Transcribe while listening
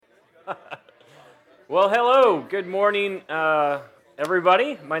Well, hello. Good morning,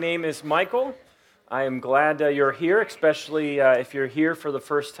 everybody. My name is Michael. I am glad you're here, especially if you're here for the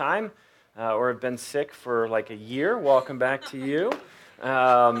first time or have been sick for like a year. Welcome back to you.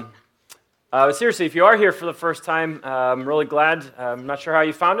 Seriously, if you are here for the first time, I'm really glad. I'm not sure how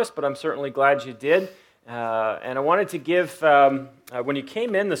you found us, but I'm certainly glad you did. And I wanted to give, when you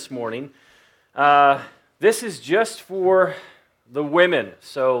came in this morning, this is just for the women.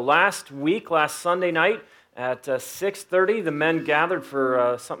 So last Sunday night at 6:30, the men gathered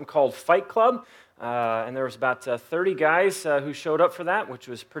for something called Fight Club. And there was about 30 guys who showed up for that, which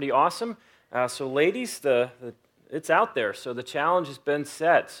was pretty awesome. So ladies, it's out there. So the challenge has been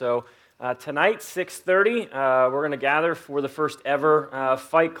set. So tonight, 6:30, we're going to gather for the first ever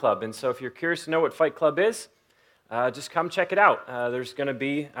Fight Club. And so if you're curious to know what Fight Club is, just come check it out. There's going to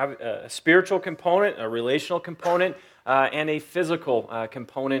be a spiritual component, a relational component, and a physical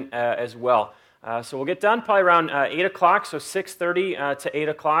component as well. So we'll get done probably around 8 o'clock, so 6:30 to 8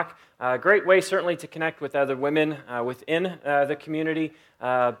 o'clock. Great way, certainly, to connect with other women within the community.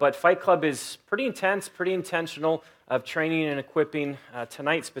 But Fight Club is pretty intense, pretty intentional of training and equipping,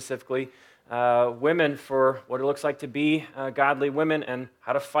 tonight specifically, women for what it looks like to be godly women and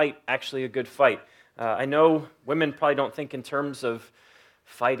how to fight actually a good fight. I know women probably don't think in terms of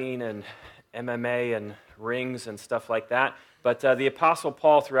fighting and MMA and rings and stuff like that, but the Apostle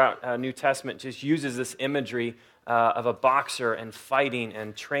Paul throughout New Testament just uses this imagery of a boxer and fighting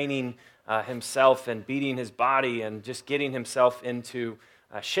and training himself and beating his body and just getting himself into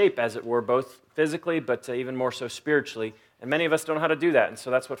shape, as it were, both physically but even more so spiritually. And many of us don't know how to do that, and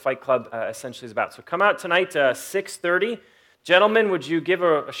so that's what Fight Club essentially is about. So come out tonight, 6:30. Gentlemen, would you give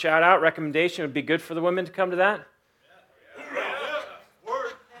a shout-out, recommendation? It would be good for the women to come to that?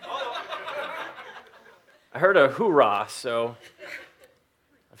 I heard a hoorah, so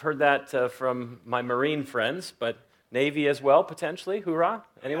I've heard that from my Marine friends, but Navy as well, potentially. Hoorah?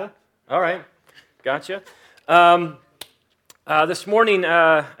 Anyone? All right. Gotcha. This morning,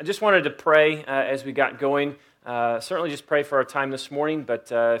 I just wanted to pray as we got going. Certainly just pray for our time this morning,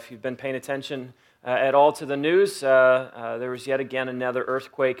 but if you've been paying attention at all to the news, there was yet again another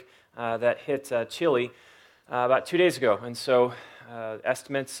earthquake that hit Chile about 2 days ago. And so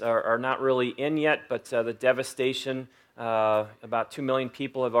estimates are not really in yet, but the devastation, about 2 million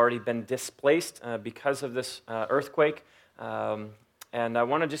people have already been displaced because of this earthquake. And I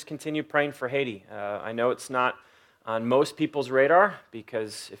want to just continue praying for Haiti. I know it's not on most people's radar,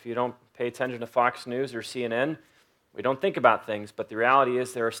 because if you don't pay attention to Fox News or CNN, we don't think about things, but the reality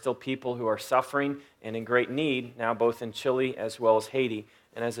is there are still people who are suffering and in great need now, both in Chile as well as Haiti.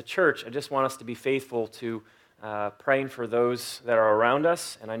 And as a church, I just want us to be faithful to praying for those that are around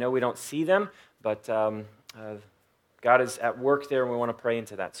us. And I know we don't see them, but God is at work there, and we want to pray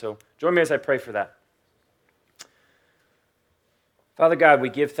into that. So join me as I pray for that. Father God, we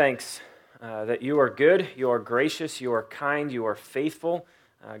give thanks that you are good, you are gracious, you are kind, you are faithful.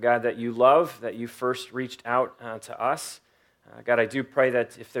 God, that you love, that you first reached out to us. God, I do pray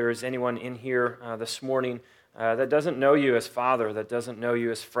that if there is anyone in here this morning that doesn't know you as Father, that doesn't know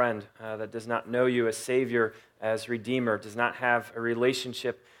you as friend, that does not know you as Savior, as Redeemer, does not have a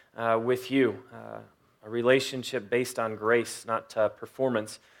relationship with you, a relationship based on grace, not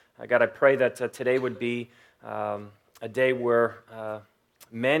performance. God, I pray that today would be a day where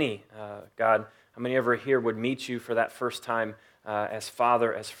many, God, how many ever here would meet you for that first time as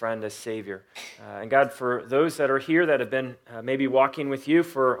Father, as friend, as Savior. And God, for those that are here that have been maybe walking with you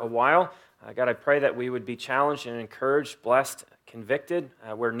for a while, God, I pray that we would be challenged and encouraged, blessed, convicted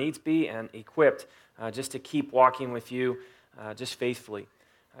where needs be, and equipped just to keep walking with you just faithfully.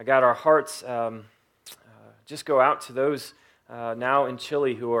 God, our hearts just go out to those now in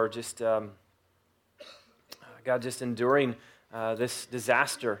Chile who are just, God, just enduring this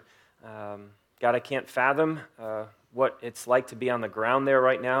disaster. God, I can't fathom what it's like to be on the ground there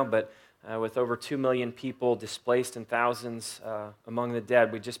right now, but with over 2 million people displaced and thousands among the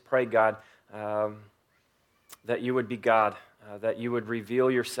dead, we just pray, God, that you would be God, that you would reveal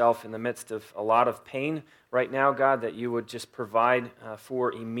yourself in the midst of a lot of pain right now, God, that you would just provide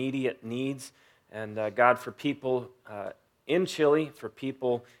for immediate needs. And God, for people in Chile, for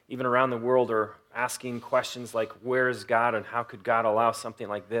people even around the world are asking questions like, where is God and how could God allow something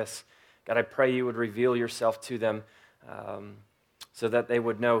like this? God, I pray you would reveal yourself to them so that they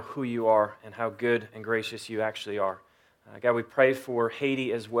would know who you are and how good and gracious you actually are. God, we pray for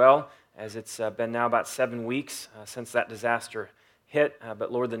Haiti as well, as it's been now about 7 weeks since that disaster hit.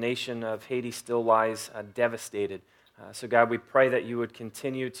 But Lord, the nation of Haiti still lies devastated. So God, we pray that you would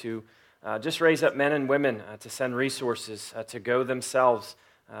continue to just raise up men and women to send resources to go themselves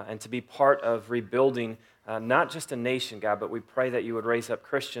and to be part of rebuilding not just a nation, God, but we pray that you would raise up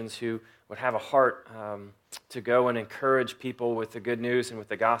Christians who would have a heart to go and encourage people with the good news and with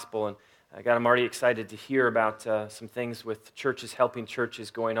the gospel. And God, I'm already excited to hear about some things with churches helping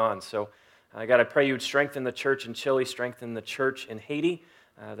churches going on. So, God, I pray you would strengthen the church in Chile, strengthen the church in Haiti,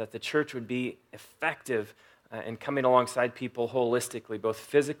 that the church would be effective in coming alongside people holistically, both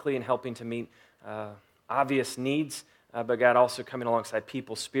physically and helping to meet obvious needs, but God, also coming alongside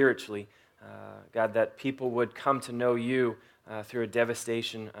people spiritually. God, that people would come to know you through a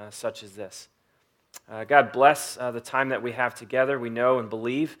devastation such as this. God, bless the time that we have together. We know and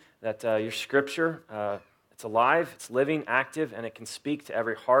believe that your scripture, it's alive, it's living, active, and it can speak to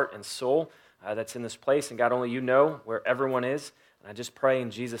every heart and soul that's in this place. And God, only you know where everyone is. And I just pray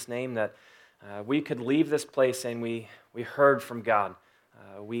in Jesus' name that we could leave this place saying we heard from God.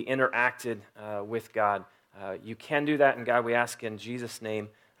 We interacted with God. You can do that, and God, we ask in Jesus' name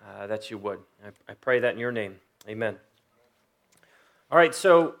that you would. I pray that in your name. Amen. All right,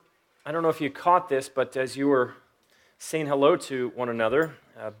 so I don't know if you caught this, but as you were saying hello to one another,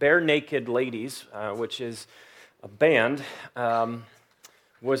 Bare Naked Ladies, which is a band,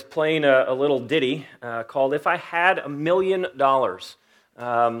 was playing a little ditty called If I Had $1 Million.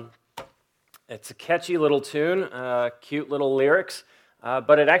 It's a catchy little tune, cute little lyrics,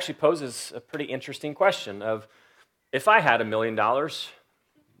 but it actually poses a pretty interesting question of, if I had $1 million,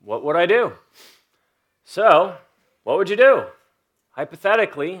 what would I do? So, what would you do?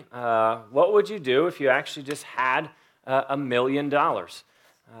 Hypothetically, what would you do if you actually just had $1 million?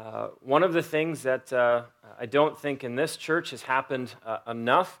 One of the things that I don't think in this church has happened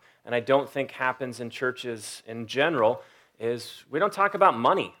enough, and I don't think happens in churches in general, is we don't talk about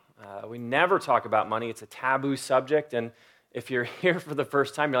money. We never talk about money. It's a taboo subject, and if you're here for the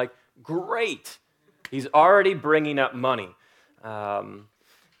first time, you're like, great, he's already bringing up money.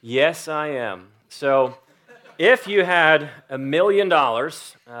 Yes, I am. So if you had $1 million,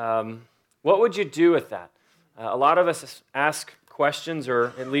 what would you do with that? A lot of us ask questions,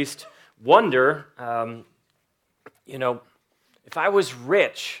 or at least wonder, if I was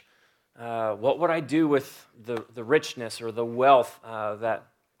rich, what would I do with the richness or the wealth that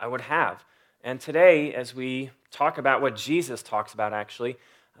I would have? And today, as we talk about what Jesus talks about, actually,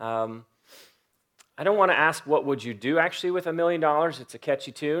 I don't want to ask what would you do actually with $1 million. It's a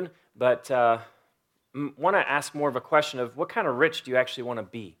catchy tune, but want to ask more of a question of what kind of rich do you actually want to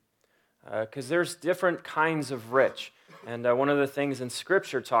be? Because there's different kinds of rich. And one of the things in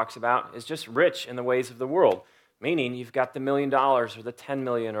Scripture talks about is just rich in the ways of the world, meaning you've got the $1 million or the 10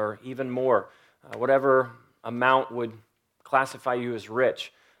 million or even more, whatever amount would classify you as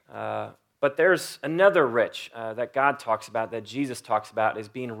rich. But there's another rich that God talks about, that Jesus talks about, as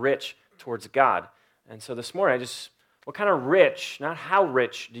being rich towards God. And so this morning, what kind of rich, not how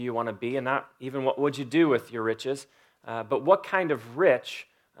rich do you want to be, and not even what would you do with your riches, but what kind of rich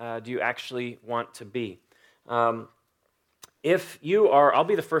do you actually want to be? If you are, I'll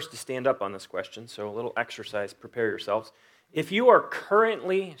be the first to stand up on this question, so a little exercise, prepare yourselves. If you are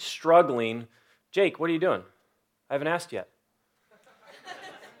currently struggling, Jake, what are you doing? I haven't asked yet.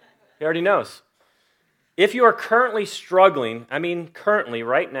 He already knows. If you are currently struggling, currently,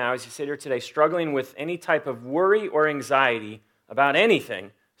 right now, as you sit here today, struggling with any type of worry or anxiety about anything,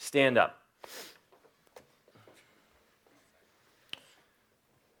 stand up.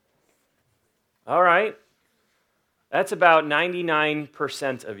 All right. That's about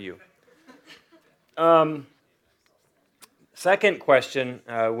 99% of you. Second question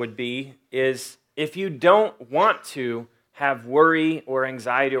would be, is if you don't want to have worry or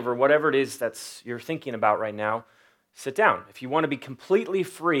anxiety over whatever it is that's you're thinking about right now, sit down. If you want to be completely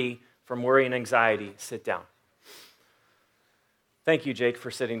free from worry and anxiety, sit down. Thank you, Jake, for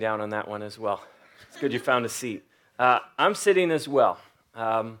sitting down on that one as well. It's good you found a seat. I'm sitting as well.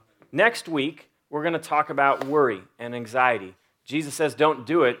 Next week, we're going to talk about worry and anxiety. Jesus says don't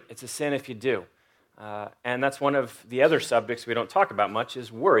do it. It's a sin if you do. And that's one of the other subjects we don't talk about much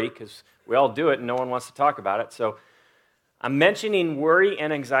is worry, because we all do it and no one wants to talk about it. So I'm mentioning worry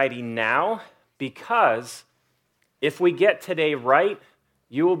and anxiety now because if we get today right,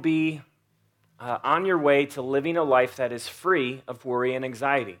 you will be on your way to living a life that is free of worry and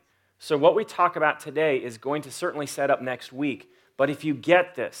anxiety. So what we talk about today is going to certainly set up next week. But if you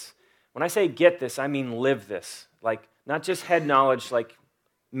get this, when I say get this, I mean live this. Like not just head knowledge, like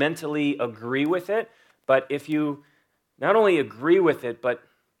mentally agree with it, but if you not only agree with it, but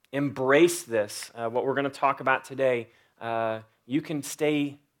embrace this, what we're going to talk about today, you can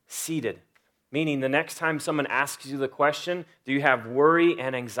stay seated. Meaning the next time someone asks you the question, do you have worry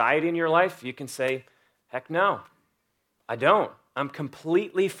and anxiety in your life? You can say, heck no, I don't. I'm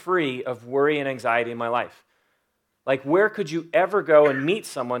completely free of worry and anxiety in my life. Like, where could you ever go and meet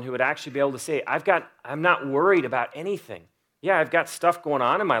someone who would actually be able to say, I'm not worried about anything. Yeah, I've got stuff going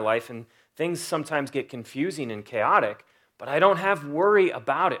on in my life, and things sometimes get confusing and chaotic, but I don't have worry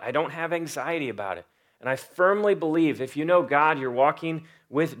about it. I don't have anxiety about it. And I firmly believe if you know God, you're walking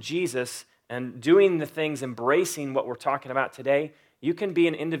with Jesus and doing the things, embracing what we're talking about today, you can be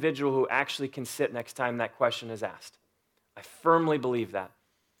an individual who actually can sit next time that question is asked. I firmly believe that.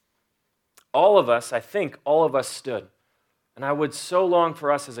 All of us, I think all of us stood. And I would so long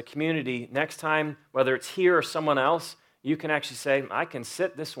for us as a community, next time, whether it's here or someone else, you can actually say, I can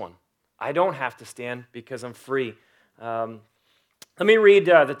sit this one. I don't have to stand because I'm free. Let me read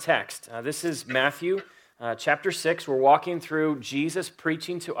the text. This is Matthew chapter 6. We're walking through Jesus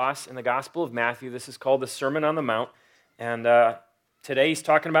preaching to us in the Gospel of Matthew. This is called the Sermon on the Mount. And today he's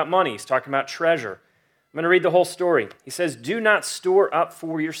talking about money. He's talking about treasure. I'm going to read the whole story. He says, "Do not store up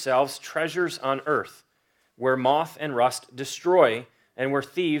for yourselves treasures on earth, where moth and rust destroy, and where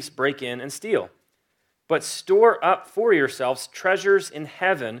thieves break in and steal. But store up for yourselves treasures in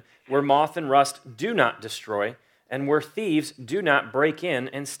heaven, where moth and rust do not destroy, and where thieves do not break in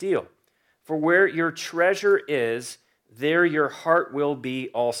and steal. For where your treasure is, there your heart will be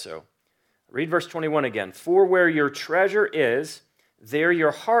also." Read verse 21 again. "For where your treasure is, there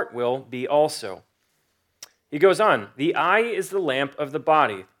your heart will be also." He goes on, "The eye is the lamp of the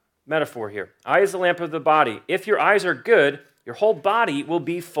body." Metaphor here. Eye is the lamp of the body. If your eyes are good, your whole body will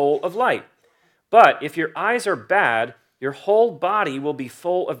be full of light. But if your eyes are bad, your whole body will be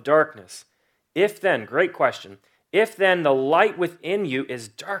full of darkness. If then, great question, if then the light within you is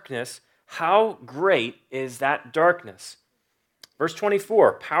darkness, how great is that darkness? Verse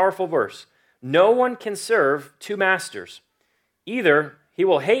 24, powerful verse. "No one can serve two masters. Either he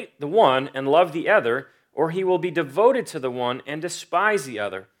will hate the one and love the other, or he will be devoted to the one and despise the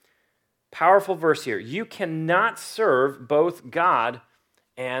other." Powerful verse here. You cannot serve both God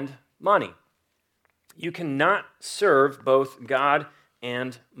and money. You cannot serve both God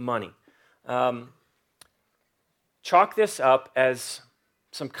and money. Chalk this up as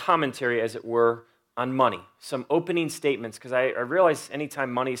some commentary, as it were, on money. Some opening statements, because I realize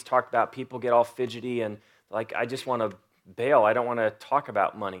anytime money is talked about, people get all fidgety and like, I just want to bail. I don't want to talk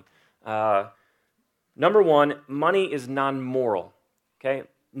about money. Number one, money is non-moral. Okay,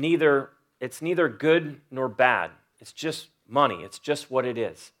 it's neither good nor bad. It's just money. It's just what it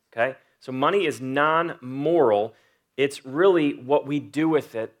is. Okay, so money is non-moral. It's really what we do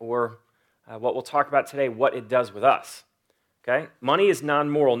with it, or what we'll talk about today, what it does with us. Okay, money is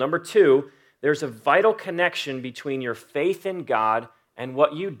non-moral. Number two, there's a vital connection between your faith in God and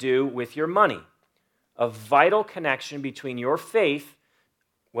what you do with your money. A vital connection between your faith,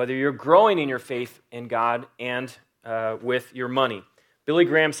 whether you're growing in your faith in God, and with your money. Billy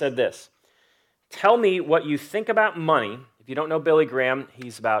Graham said this, "Tell me what you think about money." If you don't know Billy Graham,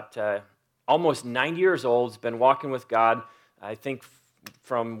 he's about almost 90 years old. He's been walking with God, I think,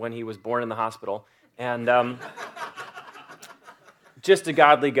 from when he was born in the hospital. And just a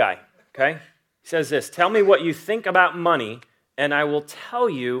godly guy, okay? He says this, "Tell me what you think about money, and I will tell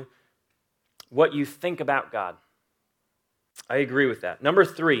you what you think about God." I agree with that. Number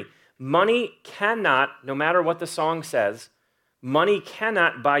three, money cannot, no matter what the song says, money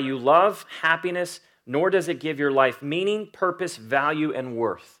cannot buy you love, happiness, nor does it give your life meaning, purpose, value, and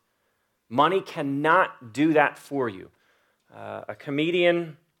worth. Money cannot do that for you. A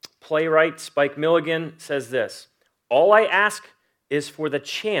comedian, playwright, Spike Milligan, says this, "All I ask is for the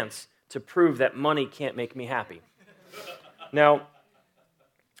chance to prove that money can't make me happy." Now,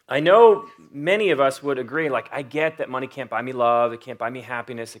 I know many of us would agree, like, I get that money can't buy me love, it can't buy me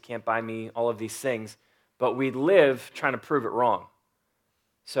happiness, it can't buy me all of these things, but we live trying to prove it wrong.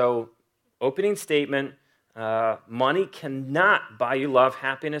 So, opening statement, money cannot buy you love,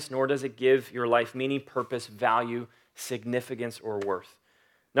 happiness, nor does it give your life meaning, purpose, value, significance, or worth.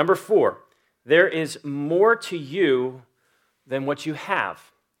 Number four, there is more to you than what you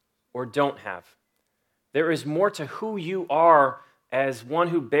have or don't have. There is more to who you are as one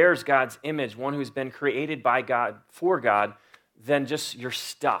who bears God's image, one who's been created by God, for God, than just your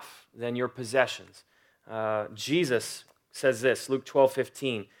stuff, than your possessions. Jesus says this, Luke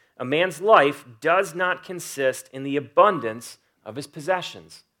 12:15, "A man's life does not consist in the abundance of his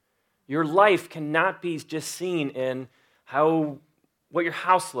possessions." Your life cannot be just seen in what your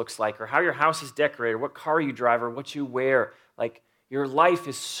house looks like, or how your house is decorated, what car you drive, or what you wear. Like, your life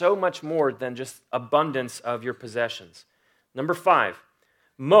is so much more than just abundance of your possessions. Number five,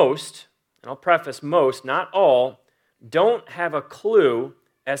 most, and I'll preface most, not all, don't have a clue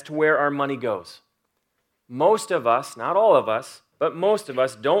as to where our money goes. most of us, not all of us, but most of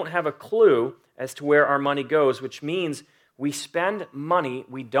us don't have a clue as to where our money goes, which means we spend money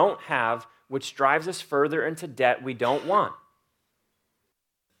we don't have, which drives us further into debt we don't want.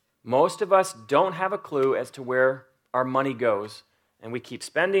 Most of us don't have a clue as to where our money goes, and we keep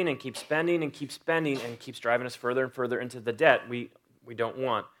spending and keep spending and keep spending, and it keeps driving us further and further into the debt we don't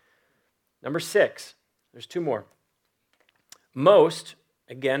want. Number 6, there's 2 more. Most,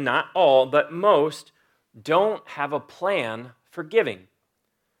 again, not all, but most don't have a plan for giving.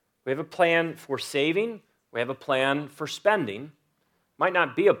 We have a plan for saving. We have a plan for spending. Might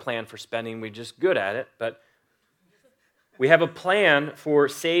not be a plan for spending, we're just good at it, but we have a plan for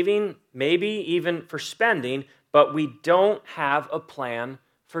saving, maybe even for spending, but we don't have a plan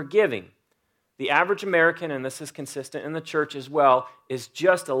for giving. The average American, and this is consistent in the church as well, is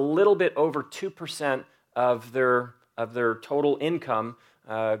just a little bit over 2% of their total income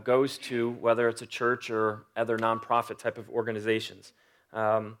goes to, whether it's a church or other nonprofit type of organizations.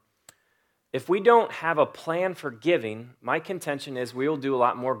 If we don't have a plan for giving, my contention is we will do a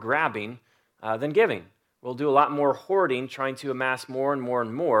lot more grabbing than giving. We'll do a lot more hoarding, trying to amass more and more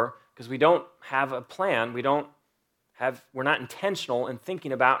and more, because we don't have a plan. We're not intentional in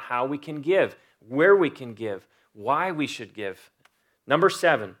thinking about how we can give, where we can give, why we should give. Number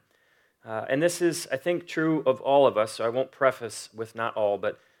 7, and this is, I think, true of all of us, so I won't preface with not all,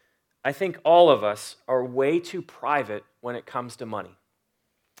 but I think all of us are way too private when it comes to money.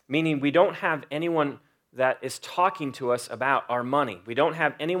 Meaning we don't have anyone that is talking to us about our money. We don't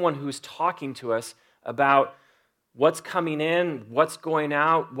have anyone who's talking to us about what's coming in, what's going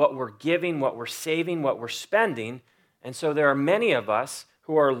out, what we're giving, what we're saving, what we're spending. And so there are many of us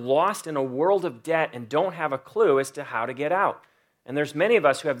who are lost in a world of debt and don't have a clue as to how to get out. And there's many of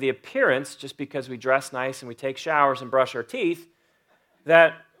us who have the appearance, just because we dress nice and we take showers and brush our teeth,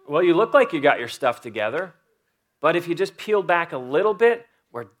 that, well, you look like you got your stuff together, but if you just peel back a little bit,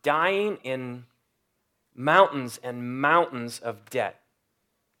 we're dying in mountains and mountains of debt.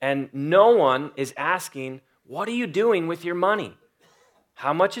 And no one is asking, what are you doing with your money?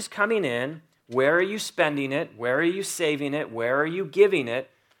 How much is coming in? Where are you spending it? Where are you saving it? Where are you giving it?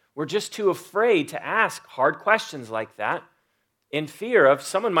 We're just too afraid to ask hard questions like that in fear of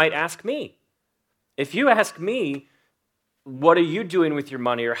someone might ask me. If you ask me, what are you doing with your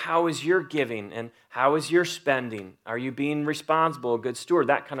money? Or how is your giving? And how is your spending? Are you being responsible, a good steward,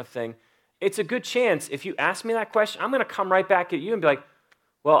 that kind of thing? It's a good chance, if you ask me that question, I'm going to come right back at you and be like,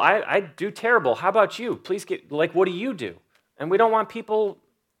 well, I do terrible. How about you? Please what do you do? And we don't want people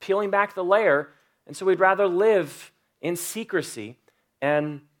peeling back the layer, and so we'd rather live in secrecy,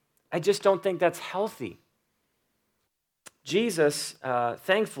 and I just don't think that's healthy. Jesus,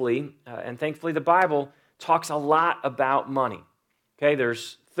 thankfully the Bible talks a lot about money. Okay,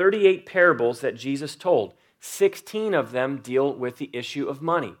 there's 38 parables that Jesus told. 16 of them deal with the issue of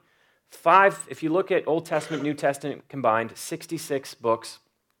money. 5, if you look at Old Testament, New Testament combined, 66 books,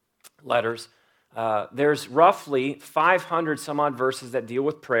 letters. There's roughly 500 some odd verses that deal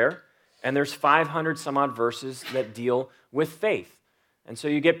with prayer, and there's 500 some odd verses that deal with faith. And so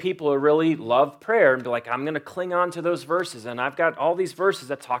you get people who really love prayer and be like, I'm going to cling on to those verses, and I've got all these verses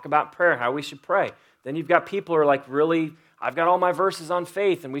that talk about prayer, how we should pray. Then you've got people who are like, really, I've got all my verses on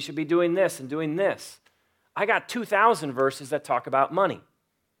faith, and we should be doing this and doing this. I got 2,000 verses that talk about money.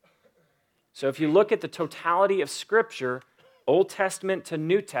 So if you look at the totality of Scripture, Old Testament to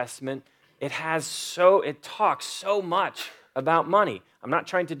New Testament, it talks so much about money. I'm not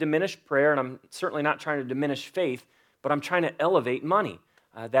trying to diminish prayer, and I'm certainly not trying to diminish faith, but I'm trying to elevate money,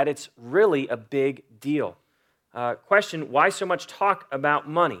 that it's really a big deal. Question, why so much talk about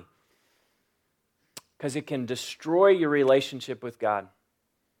money? Because it can destroy your relationship with God.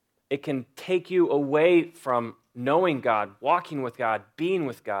 It can take you away from knowing God, walking with God, being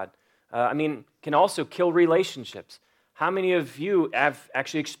with God. Can also kill relationships. How many of you have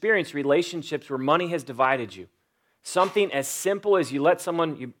actually experienced relationships where money has divided you? Something as simple as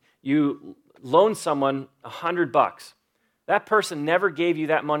you loan someone $100. That person never gave you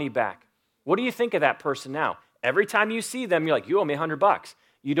that money back. What do you think of that person now? Every time you see them, you're like, you owe me $100.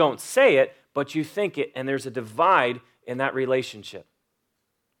 You don't say it, but you think it, and there's a divide in that relationship.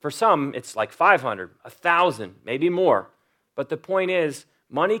 For some, it's like 500, 1,000, maybe more. But the point is,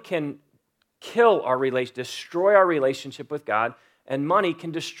 money can kill our destroy our relationship with God, and money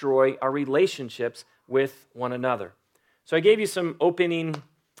can destroy our relationships with one another. So I gave you some opening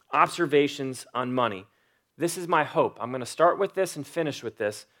observations on money. This is my hope. I'm going to start with this and finish with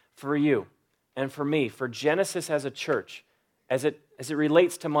this for you and for me, for Genesis as a church, as it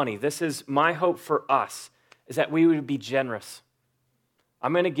relates to money. This is my hope for us, is that we would be generous,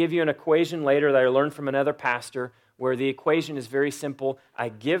 I'm going to give you an equation later that I learned from another pastor where the equation is very simple. I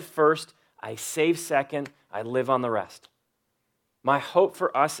give first, I save second, I live on the rest. My hope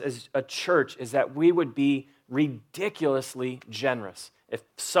for us as a church is that we would be ridiculously generous. If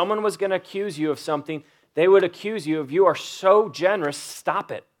someone was going to accuse you of something, they would accuse you of you are so generous,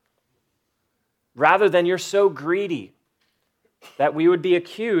 stop it. Rather than you're so greedy, that we would be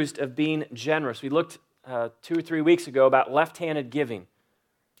accused of being generous. We looked 2 or 3 weeks ago about left-handed giving,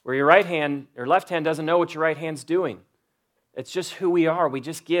 where your left hand doesn't know what your right hand's doing. It's just who we are. We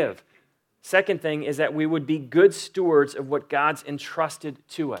just give. Second thing is that we would be good stewards of what God's entrusted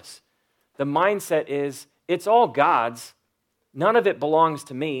to us. The mindset is, it's all God's. None of it belongs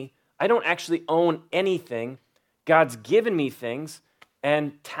to me. I don't actually own anything. God's given me things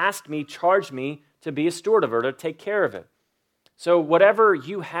and tasked me, charged me to be a steward of it, to take care of it. So whatever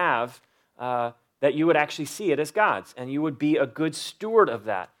you have, that you would actually see it as God's, and you would be a good steward of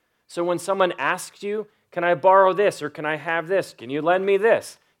that. So when someone asks you, can I borrow this, or can I have this? Can you lend me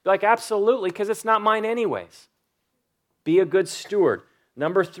this? Be like, absolutely, because it's not mine anyways. Be a good steward.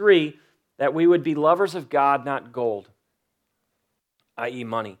 Number 3, that we would be lovers of God, not gold, i.e.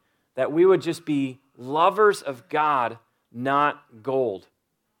 money. That we would just be lovers of God, not gold.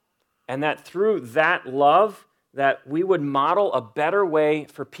 And that through that love, that we would model a better way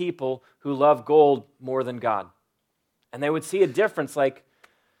for people who love gold more than God. And they would see a difference, like,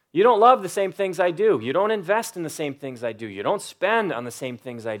 you don't love the same things I do. You don't invest in the same things I do. You don't spend on the same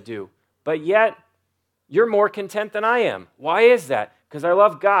things I do. But yet, you're more content than I am. Why is that? Because I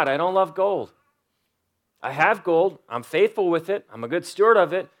love God. I don't love gold. I have gold. I'm faithful with it. I'm a good steward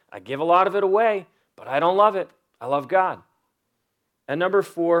of it. I give a lot of it away, but I don't love it. I love God. And number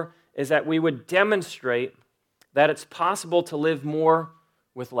 4 is that we would demonstrate that it's possible to live more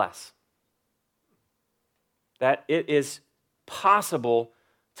with less. That it is possible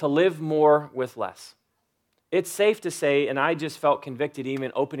to live more with less. It's safe to say, and I just felt convicted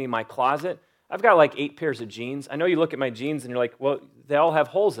even opening my closet. I've got like 8 pairs of jeans. I know you look at my jeans and you're like, well, they all have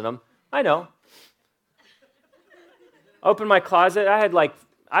holes in them. I know. Open my closet. I had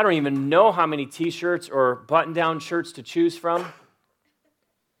I don't even know how many t-shirts or button-down shirts to choose from.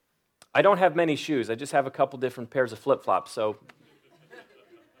 I don't have many shoes. I just have a couple different pairs of flip-flops. So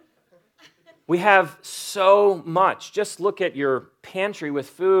we have so much. Just look at your pantry with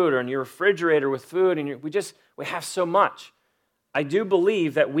food or in your refrigerator with food, and we have so much. I do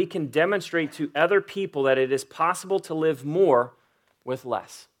believe that we can demonstrate to other people that it is possible to live more with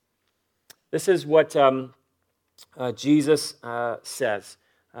less. This is what Jesus says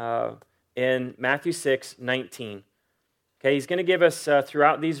in Matthew 6:19. Okay, he's going to give us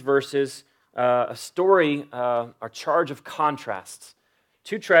throughout these verses a story, a charge of contrasts.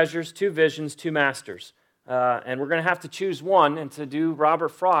 2 treasures, 2 visions, 2 masters. And we're going to have to choose one. And to do Robert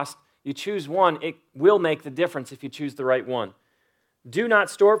Frost, you choose one. It will make the difference if you choose the right one. Do not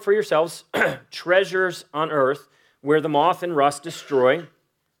store up for yourselves treasures on earth where the moth and rust destroy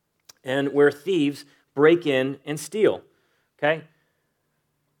and where thieves break in and steal. Okay?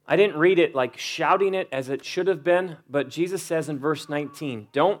 I didn't read it like shouting it as it should have been, but Jesus says in verse 19,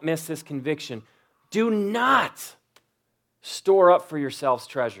 don't miss this conviction. Do not store up for yourselves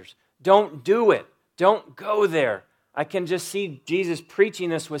treasures. Don't do it. Don't go there. I can just see Jesus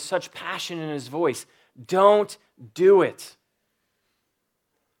preaching this with such passion in his voice. Don't do it.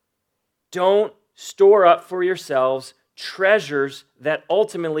 Don't store up for yourselves treasures that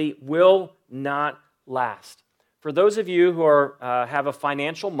ultimately will not last. For those of you who have a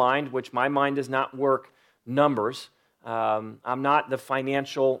financial mind, which my mind does not work numbers, I'm not the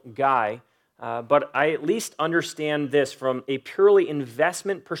financial guy, but I at least understand this from a purely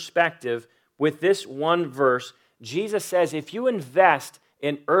investment perspective. With this one verse, Jesus says if you invest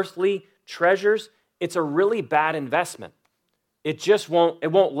in earthly treasures, it's a really bad investment. It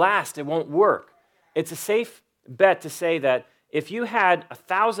won't last, it won't work. It's a safe bet to say that if you had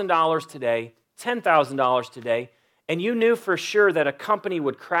 $1,000 today, $10,000 today, and you knew for sure that a company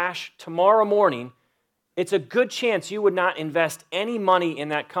would crash tomorrow morning, it's a good chance you would not invest any money in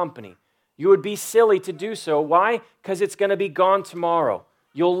that company. You would be silly to do so. Why? Because it's going to be gone tomorrow.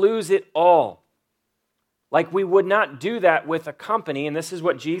 You'll lose it all. Like we would not do that with a company, and this is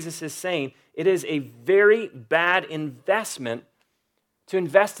what Jesus is saying. It is a very bad investment to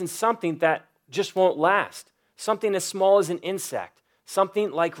invest in something that just won't last. Something as small as an insect,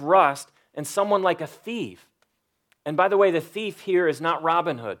 something like rust, and someone like a thief. And by the way, the thief here is not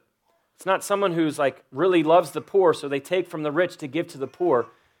Robin Hood. It's not someone who's really loves the poor, so they take from the rich to give to the poor.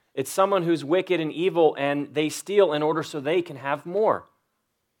 It's someone who's wicked and evil, and they steal in order so they can have more.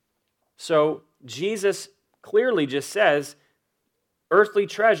 So Jesus clearly just says, earthly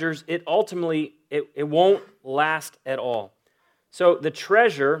treasures, it ultimately, it won't last at all. So the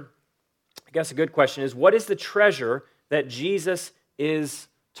treasure, I guess a good question is, what is the treasure that Jesus is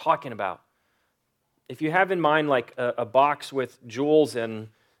talking about? If you have in mind like a box with jewels and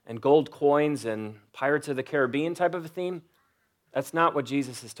gold coins and Pirates of the Caribbean type of a theme, that's not what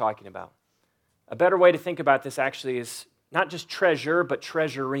Jesus is talking about. A better way to think about this actually is not just treasure, but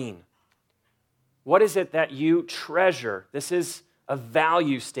treasuring. What is it that you treasure? This is a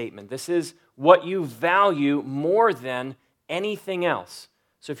value statement. This is what you value more than anything else.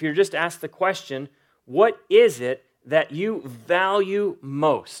 So if you're just asked the question, what is it that you value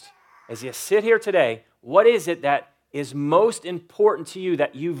most? As you sit here today, what is it that is most important to you,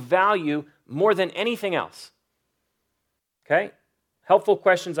 that you value more than anything else? Okay? Helpful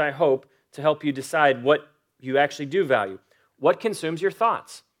questions, I hope, to help you decide what you actually do value. What consumes your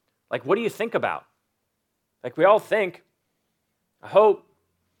thoughts? Like, what do you think about? Like, we all think. I hope.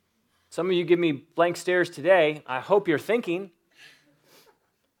 Some of you give me blank stares today. I hope you're thinking.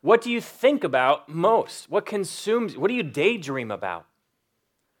 What do you think about most? What do you daydream about?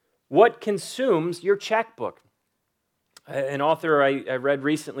 What consumes your checkbook? An author I read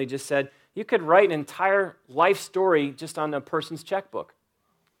recently just said, you could write an entire life story just on a person's checkbook.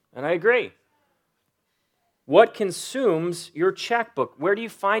 And I agree. What consumes your checkbook? Where do you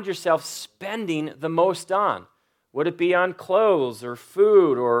find yourself spending the most on? Would it be on clothes or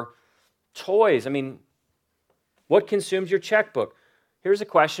food or toys? I mean, what consumes your checkbook? Here's a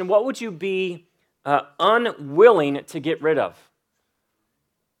question. What would you be unwilling to get rid of?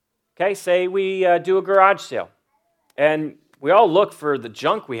 Okay, say we do a garage sale. And we all look for the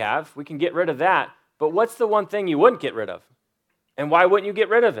junk we have. We can get rid of that. But what's the one thing you wouldn't get rid of? And why wouldn't you get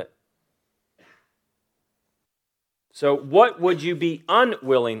rid of it? So what would you be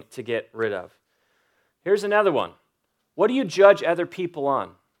unwilling to get rid of? Here's another one. What do you judge other people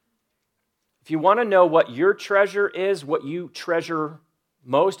on? If you want to know what your treasure is, what you treasure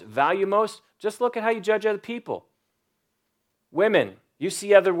most, value most, just look at how you judge other people. Women, you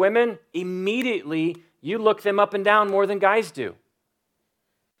see other women, immediately you look them up and down more than guys do.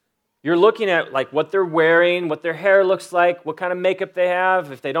 You're looking at like what they're wearing, what their hair looks like, what kind of makeup they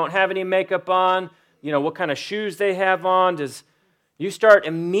have, if they don't have any makeup on, what kind of shoes they have on. You start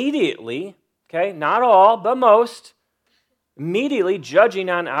immediately, okay, not all, but most, immediately judging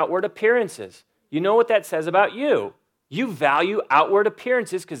on outward appearances. You know what that says about you. You value outward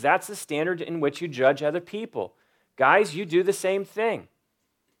appearances because that's the standard in which you judge other people. Guys, you do the same thing.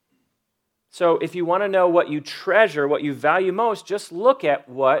 So if you want to know what you treasure, what you value most, just look at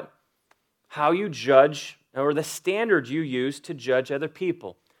how you judge, or the standards you use to judge other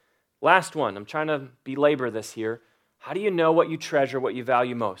people. Last one, I'm trying to belabor this here. How do you know what you treasure, what you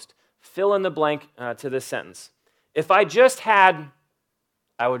value most? Fill in the blank to this sentence. If I just had,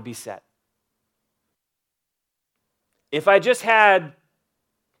 I would be set. If I just had,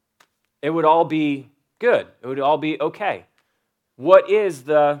 it would all be good. It would all be okay. What is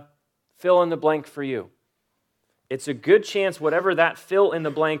the fill in the blank for you? It's a good chance whatever that fill in the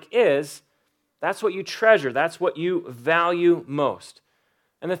blank is, that's what you treasure. That's what you value most.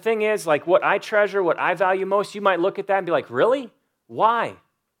 And the thing is, like what I treasure, what I value most, you might look at that and be like, really? Why?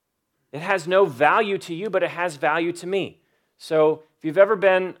 It has no value to you, but it has value to me. So if you've ever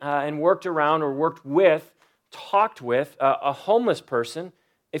been and worked around or worked with, talked with a homeless person,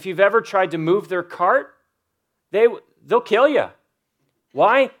 if you've ever tried to move their cart, they'll kill you.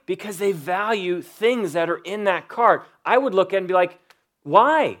 Why? Because they value things that are in that cart. I would look at it and be like,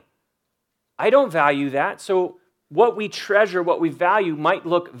 why? I don't value that. So what we treasure, what we value might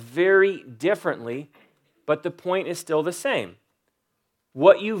look very differently, but the point is still the same.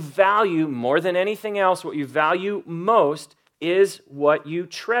 What you value more than anything else, what you value most, is what you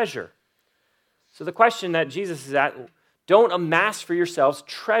treasure. So the question that Jesus is at, don't amass for yourselves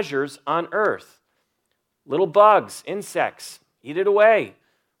treasures on earth. Little bugs, insects, eat it away.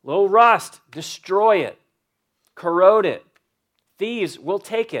 Little rust, destroy it. Corrode it. Thieves will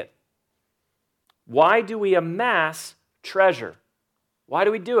take it. Why do we amass treasure? Why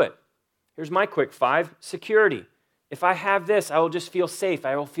do we do it? Here's my quick 5. Security. If I have this, I will just feel safe.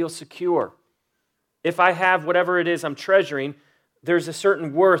 I will feel secure. If I have whatever it is I'm treasuring, there's a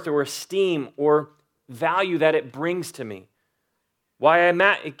certain worth or esteem or value that it brings to me.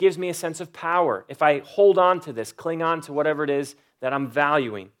 It gives me a sense of power. If I hold on to this, cling on to whatever it is that I'm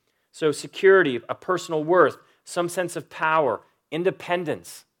valuing. So security, a personal worth, some sense of power,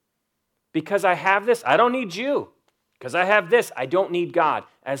 independence. Because I have this, I don't need you. Because I have this, I don't need God.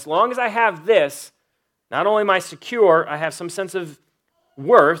 As long as I have this, not only am I secure, I have some sense of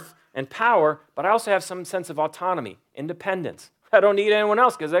worth and power, but I also have some sense of autonomy, independence. I don't need anyone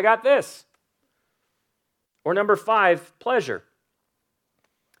else because I got this. Or number 5, pleasure.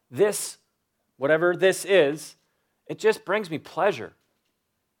 This, whatever this is, it just brings me pleasure.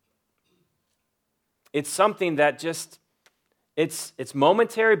 It's something that just, it's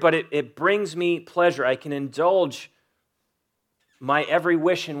momentary, but it brings me pleasure. I can indulge my every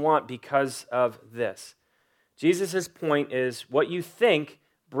wish and want because of this. Jesus' point is what you think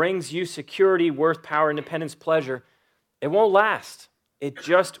brings you security, worth, power, independence, pleasure. It won't last. It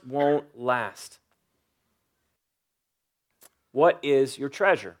just won't last. What is your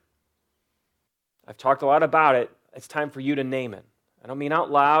treasure? I've talked a lot about it. It's time for you to name it. I don't mean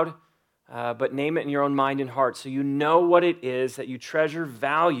out loud, but name it in your own mind and heart so you know what it is that you treasure,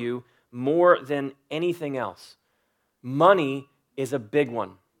 value more than anything else. Money is a big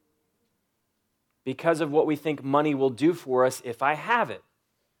one because of what we think money will do for us if I have it.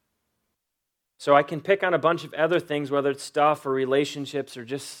 So I can pick on a bunch of other things, whether it's stuff or relationships or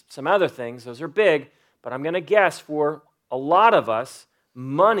just some other things. Those are big, but I'm going to guess for a lot of us,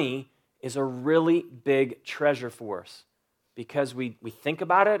 money is a really big treasure for us because we think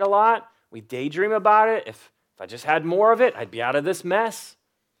about it a lot. We daydream about it. If I just had more of it, I'd be out of this mess.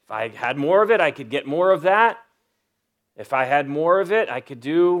 If I had more of it, I could get more of that. If I had more of it, I could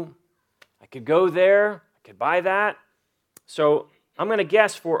go there, I could buy that. So I'm going to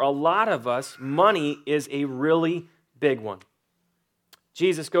guess for a lot of us, money is a really big one.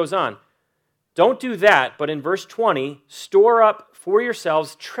 Jesus goes on, don't do that, but in verse 20, store up for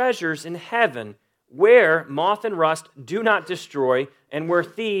yourselves treasures in heaven, where moth and rust do not destroy, and where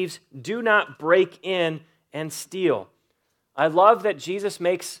thieves do not break in and steal. I love that Jesus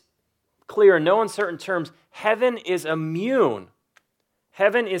makes clear in no uncertain terms, heaven is immune.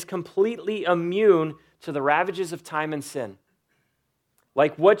 Heaven is completely immune to the ravages of time and sin.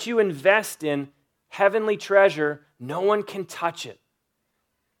 Like what you invest in, heavenly treasure, no one can touch it.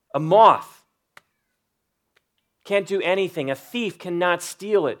 A moth can't do anything. A thief cannot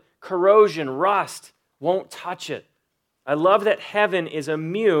steal it. Corrosion, rust won't touch it. I love that heaven is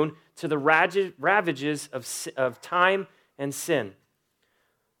immune to the ravages of time and sin.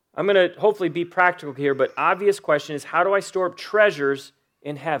 I'm going to hopefully be practical here, but obvious question is, how do I store up treasures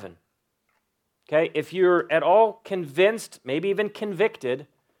in heaven? Okay, if you're at all convinced, maybe even convicted,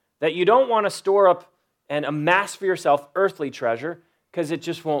 that you don't want to store up and amass for yourself earthly treasure because it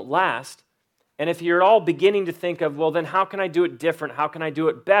just won't last, and if you're at all beginning to think of, well, then how can I do it different? How can I do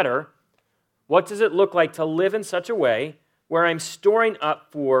it better? What does it look like to live in such a way where I'm storing up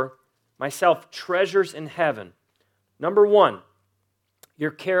for myself treasures in heaven? Number 1,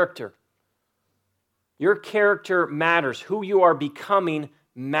 your character. Your character matters. Who you are becoming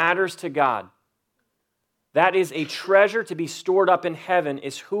matters to God. That is a treasure to be stored up in heaven,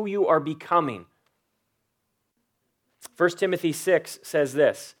 is who you are becoming. 1 Timothy 6 says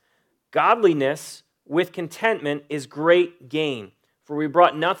this, godliness with contentment is great gain, for we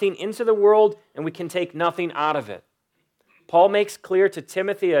brought nothing into the world and we can take nothing out of it. Paul makes clear to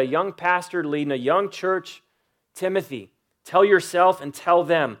Timothy, a young pastor leading a young church, Timothy, tell yourself and tell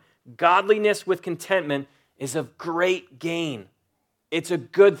them, godliness with contentment is of great gain. It's a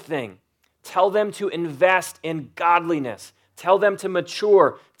good thing. Tell them to invest in godliness. Tell them to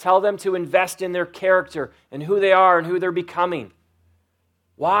mature. Tell them to invest in their character and who they are and who they're becoming.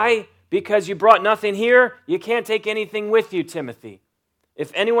 Why? Because you brought nothing here, you can't take anything with you, Timothy.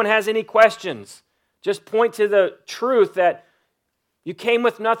 If anyone has any questions, just point to the truth that you came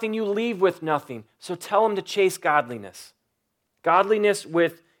with nothing, you leave with nothing. So tell them to chase godliness. Godliness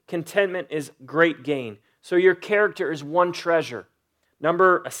with contentment is great gain. So your character is one treasure.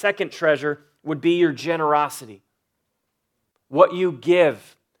 A second treasure would be your generosity. What you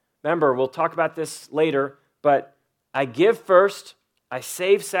give. Remember, we'll talk about this later, but I give first, I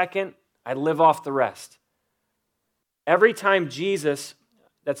save second, I live off the rest. Every time Jesus,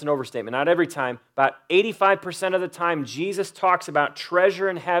 that's an overstatement, not every time, about 85% of the time Jesus talks about treasure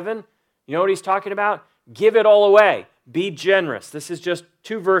in heaven, you know what he's talking about? Give it all away. Be generous. This is just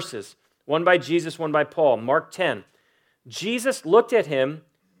 2 verses, one by Jesus, one by Paul. Mark 10. Jesus looked at him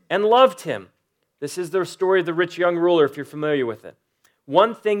and loved him. This is the story of the rich young ruler, if you're familiar with it.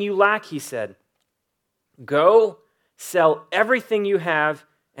 One thing you lack, he said. Go, sell everything you have,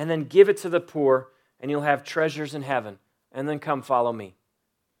 and then give it to the poor, and you'll have treasures in heaven. And then come follow me.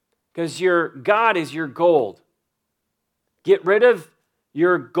 Because your God is your gold. Get rid of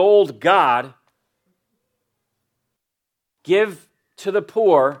your gold God. Give to the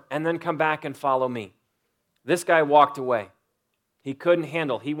poor, and then come back and follow me. This guy walked away. He couldn't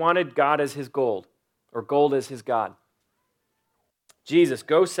handle. He wanted God as his gold, or gold as his God. Jesus,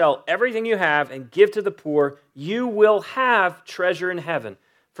 go sell everything you have and give to the poor. You will have treasure in heaven.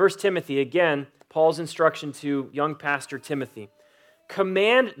 1 Timothy, again, Paul's instruction to young pastor Timothy.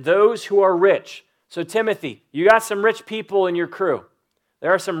 Command those who are rich. So Timothy, you got some rich people in your crew.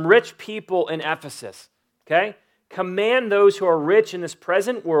 There are some rich people in Ephesus, okay? Command those who are rich in this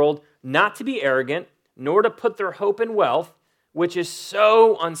present world not to be arrogant, nor to put their hope in wealth, which is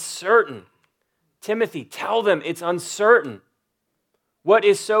so uncertain. Timothy, tell them it's uncertain. What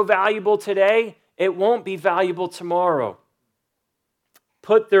is so valuable today, it won't be valuable tomorrow.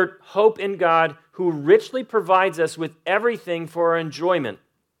 Put their hope in God, who richly provides us with everything for our enjoyment.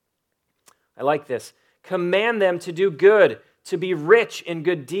 I like this. Command them to do good, to be rich in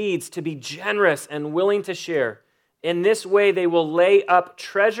good deeds, to be generous and willing to share. In this way, they will lay up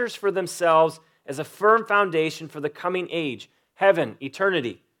treasures for themselves as a firm foundation for the coming age, heaven,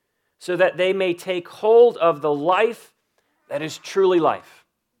 eternity, so that they may take hold of the life that is truly life.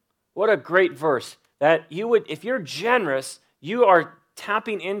 What a great verse. That you would, if you're generous, you are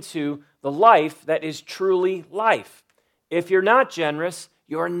tapping into the life that is truly life. If you're not generous,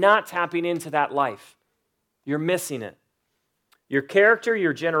 you're not tapping into that life. You're missing it. Your character,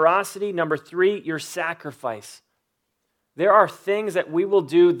 your generosity. Number 3, your sacrifice. There are things that we will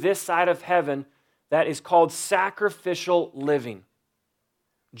do this side of heaven that is called sacrificial living.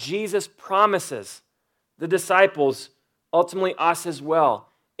 Jesus promises the disciples, ultimately us as well,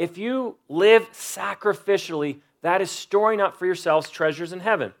 if you live sacrificially, that is storing up for yourselves treasures in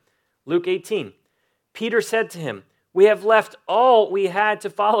heaven. Luke 18, Peter said to him, we have left all we had to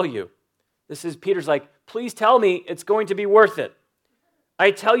follow you. This is Peter's like, please tell me it's going to be worth it.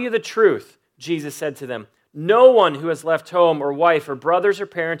 I tell you the truth, Jesus said to them. No one who has left home or wife or brothers or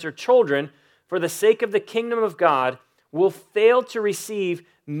parents or children for the sake of the kingdom of God will fail to receive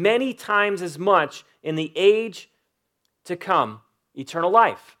many times as much in the age to come, eternal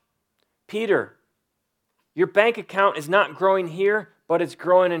life. Peter, your bank account is not growing here, but it's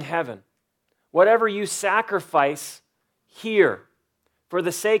growing in heaven. Whatever you sacrifice here, for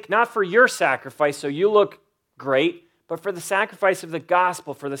the sake, not for your sacrifice so you look great, but for the sacrifice of the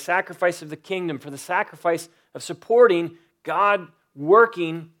gospel, for the sacrifice of the kingdom, for the sacrifice of supporting God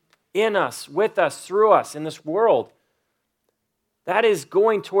working in us, with us, through us, in this world. That is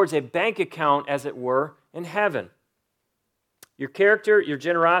going towards a bank account, as it were, in heaven. Your character, your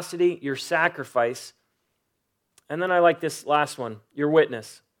generosity, your sacrifice. And then I like this last one, your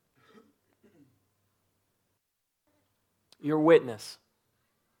witness. Your witness.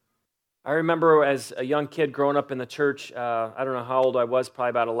 I remember as a young kid growing up in the church, I don't know how old I was, probably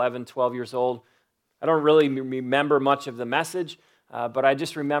about 11, 12 years old. I don't really remember much of the message, but I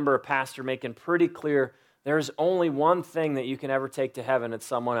just remember a pastor making pretty clear there's only one thing that you can ever take to heaven, it's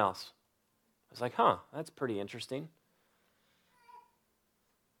someone else. I was like, that's pretty interesting.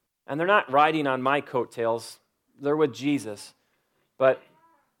 And they're not riding on my coattails, they're with Jesus. But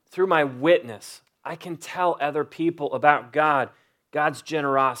through my witness, I can tell other people about God, God's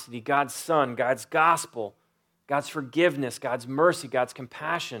generosity, God's Son, God's gospel, God's forgiveness, God's mercy, God's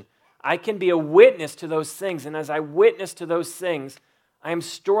compassion. I can be a witness to those things. And as I witness to those things, I am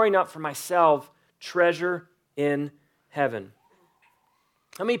storing up for myself treasure in heaven.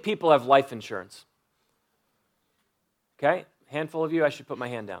 How many people have life insurance? Okay, a handful of you, I should put my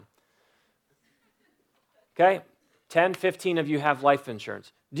hand down. Okay, 10, 15 of you have life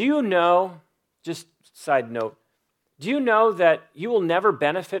insurance. Do you know, just side note, do you know that you will never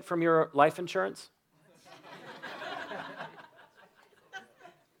benefit from your life insurance?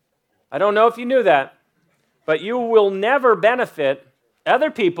 I don't know if you knew that, but you will never benefit. Other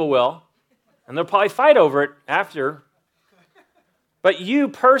people will, and they'll probably fight over it after. But you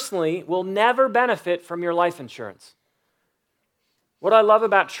personally will never benefit from your life insurance. What I love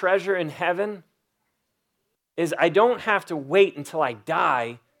about treasure in heaven is I don't have to wait until I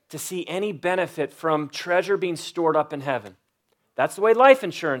die to see any benefit from treasure being stored up in heaven. That's the way life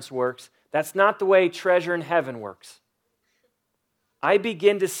insurance works. That's not the way treasure in heaven works. I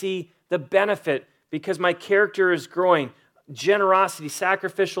begin to see the benefit because my character is growing. Generosity,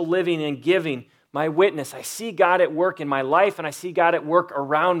 sacrificial living, and giving, my witness. I see God at work in my life, and I see God at work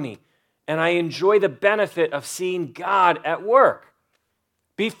around me. And I enjoy the benefit of seeing God at work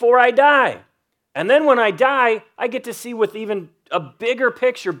before I die. And then when I die, I get to see with even a bigger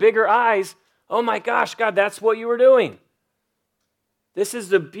picture, bigger eyes, oh my gosh, God, that's what you were doing. This is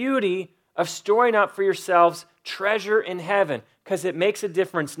the beauty of storing up for yourselves treasure in heaven, because it makes a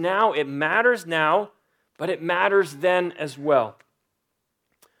difference now, it matters now, but it matters then as well.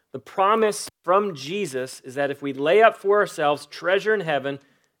 The promise from Jesus is that if we lay up for ourselves treasure in heaven,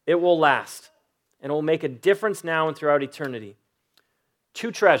 it will last, and it will make a difference now and throughout eternity.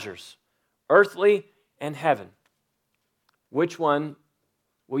 two treasures, earthly and heaven. Which one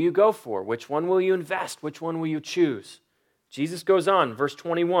will you go for? Which one will you invest? Which one will you choose? Jesus goes on, verse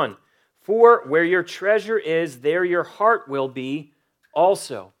 21, "For where your treasure is, there your heart will be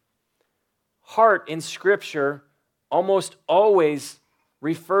also." Heart in Scripture almost always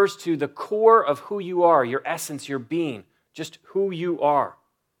refers to the core of who you are, your essence, your being, just who you are.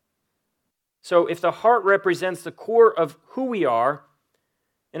 So if the heart represents the core of who we are,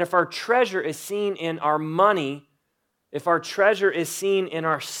 and if our treasure is seen in our money, if our treasure is seen in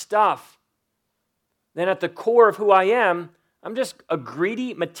our stuff, then at the core of who I am, I'm just a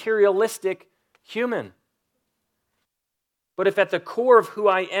greedy, materialistic human. But if at the core of who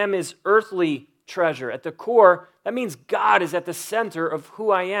I am is earthly treasure, at the core, that means God is at the center of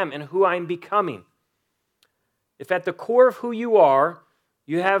who I am and who I'm becoming. If at the core of who you are,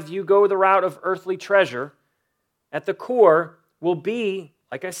 you go the route of earthly treasure, at the core will be,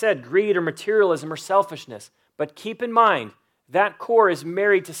 like I said, greed or materialism or selfishness. But keep in mind, that core is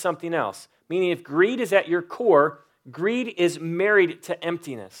married to something else. Meaning if greed is at your core, greed is married to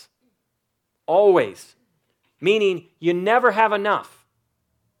emptiness. Always. Meaning you never have enough.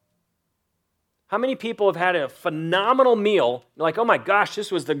 How many people have had a phenomenal meal, you're like, oh my gosh, this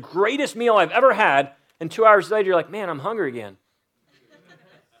was the greatest meal I've ever had, and 2 hours later you're like, man, I'm hungry again.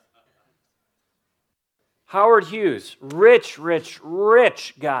 Howard Hughes, rich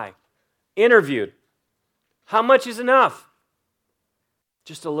guy, interviewed. How much is enough?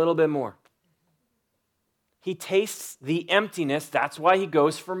 Just a little bit more. He tastes the emptiness, that's why he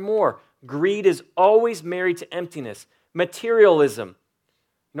goes for more. Greed is always married to emptiness. Materialism,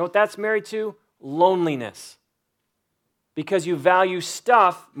 you know what that's married to? Loneliness. Because you value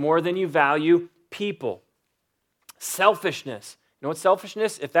stuff more than you value people. Selfishness. You know what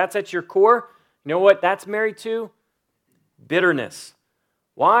selfishness, if that's at your core, you know what that's married to? Bitterness.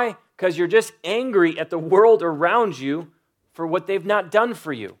 Why? Because you're just angry at the world around you for what they've not done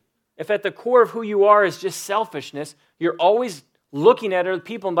for you. If at the core of who you are is just selfishness, you're always looking at other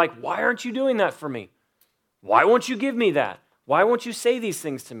people and like, why aren't you doing that for me? Why won't you give me that? Why won't you say these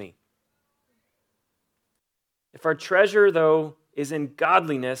things to me? If our treasure, though, is in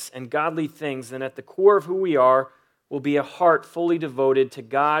godliness and godly things, then at the core of who we are will be a heart fully devoted to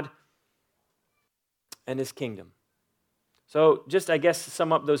God and His kingdom. So just, I guess, to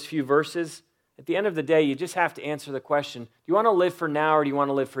sum up those few verses, at the end of the day, you just have to answer the question, do you want to live for now or do you want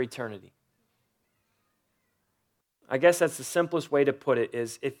to live for eternity? I guess that's the simplest way to put it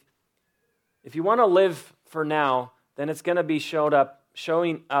is if you want to live for now, then it's going to be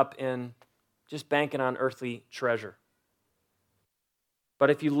showing up in just banking on earthly treasure. But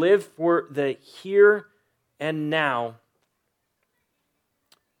if you live for the here and now,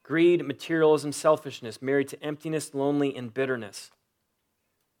 greed, materialism, selfishness, married to emptiness, lonely, and bitterness,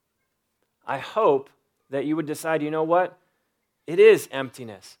 I hope that you would decide, you know what? It is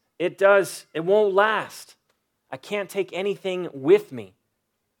emptiness. It won't last. I can't take anything with me.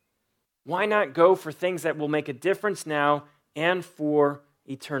 Why not go for things that will make a difference now and for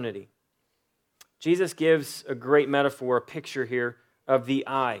eternity? Jesus gives a great metaphor, a picture here of the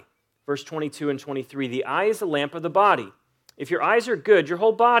eye. Verse 22 and 23, the eye is the lamp of the body. If your eyes are good, your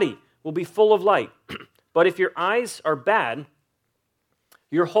whole body will be full of light. But if your eyes are bad,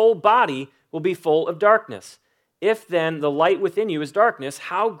 your whole body will be full of darkness. If then the light within you is darkness,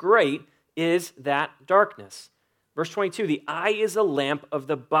 how great is that darkness? Verse 22, the eye is a lamp of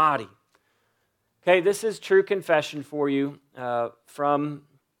the body. Okay, this is true confession for you from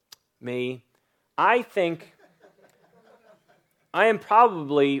me. I think I am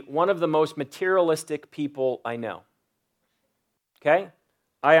probably one of the most materialistic people I know. Okay?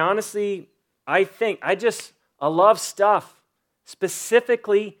 I love stuff,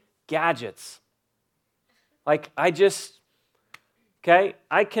 specifically gadgets. I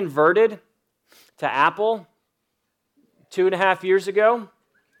converted to Apple 2.5 years ago.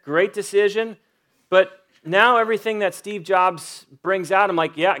 Great decision. But now everything that Steve Jobs brings out, I'm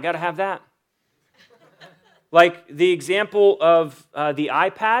like, yeah, I got to have that. Like the example of the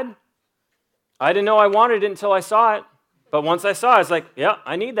iPad, I didn't know I wanted it until I saw it. But once I saw it, I was like, yeah,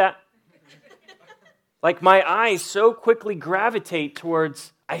 I need that. Like my eyes so quickly gravitate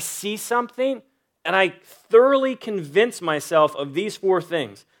towards, I see something, and I thoroughly convince myself of these 4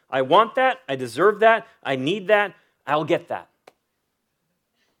 things. I want that, I deserve that, I need that, I'll get that.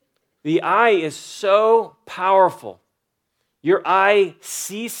 The eye is so powerful. Your eye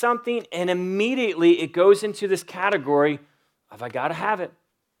sees something, and immediately it goes into this category of, I got to have it.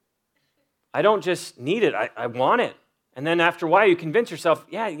 I don't just need it, I want it. And then after a while, you convince yourself,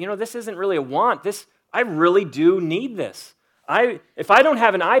 yeah, this isn't really a want. I really do need this. If I don't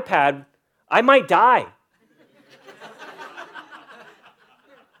have an iPad, I might die.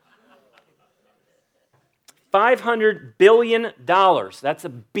 $500 billion, that's a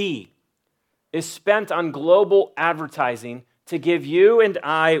B, is spent on global advertising to give you and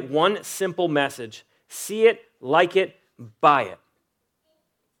I one simple message: see it, like it, buy it.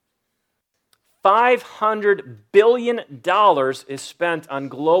 $500 billion is spent on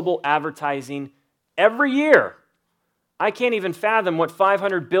global advertising every year. I can't even fathom what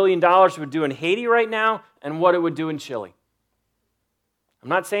 $500 billion would do in Haiti right now and what it would do in Chile. I'm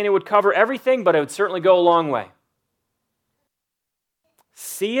not saying it would cover everything, but it would certainly go a long way.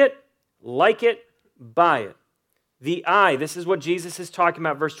 See it, like it, buy it. The eye, this is what Jesus is talking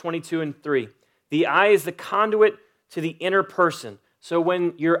about, verse 22 and 3. The eye is the conduit to the inner person. So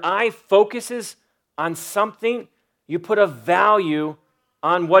when your eye focuses on something, you put a value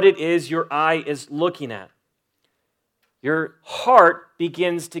on what it is your eye is looking at. Your heart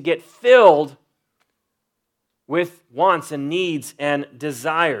begins to get filled with wants and needs and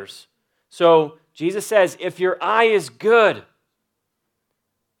desires. So Jesus says, if your eye is good,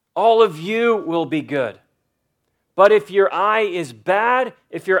 all of you will be good. But if your eye is bad,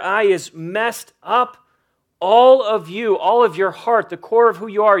 if your eye is messed up, all of you, all of your heart, the core of who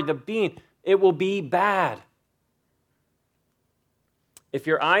you are, the being, it will be bad. If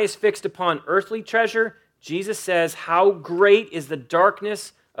your eye is fixed upon earthly treasure, Jesus says, how great is the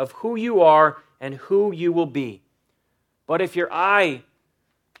darkness of who you are and who you will be. But if your eye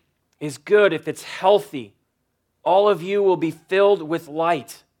is good, if it's healthy, all of you will be filled with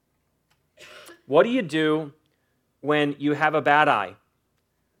light. What do you do when you have a bad eye?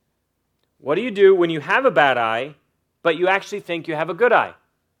 What do you do when you have a bad eye, but you actually think you have a good eye?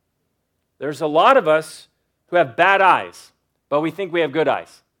 There's a lot of us who have bad eyes, but we think we have good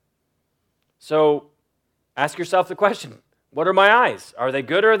eyes. So ask yourself the question, what are my eyes? Are they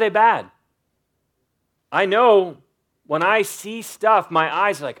good or are they bad? I know when I see stuff, my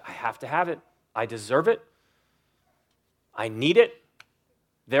eyes are like, I have to have it. I deserve it. I need it.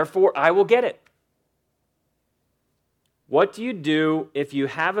 Therefore, I will get it. What do you do if you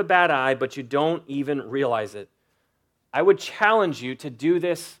have a bad eye, but you don't even realize it? I would challenge you to do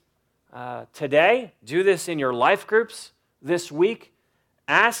this today. Do this in your life groups this week.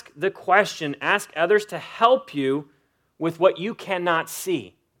 Ask the question. Ask others to help you with what you cannot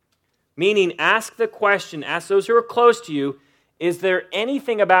see. Meaning, ask the question, ask those who are close to you, is there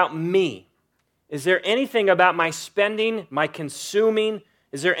anything about me? Is there anything about my spending, my consuming?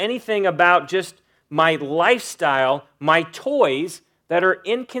 Is there anything about just my lifestyle, my toys, that are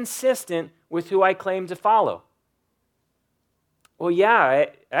inconsistent with who I claim to follow? Well, yeah,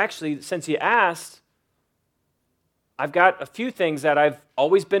 actually, since you asked, I've got a few things that I've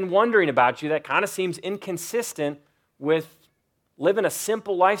always been wondering about you that kind of seems inconsistent with living a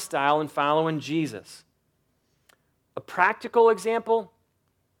simple lifestyle and following Jesus. A practical example,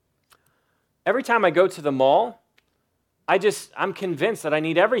 every time I go to the mall, I'm convinced that I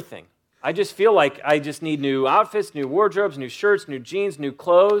need everything. I just feel like I just need new outfits, new wardrobes, new shirts, new jeans, new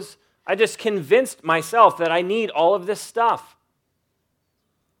clothes. I just convinced myself that I need all of this stuff.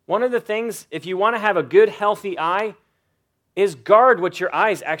 One of the things, if you want to have a good, healthy eye, is guard what your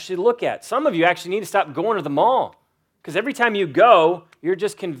eyes actually look at. Some of you actually need to stop going to the mall, because every time you go, you're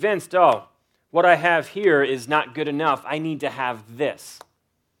just convinced, oh, what I have here is not good enough. I need to have this.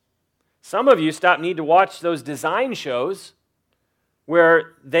 Some of you need to watch those design shows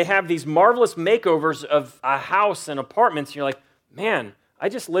where they have these marvelous makeovers of a house and apartments, and you're like, man, I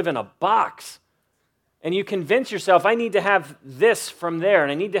just live in a box. And you convince yourself, I need to have this from there,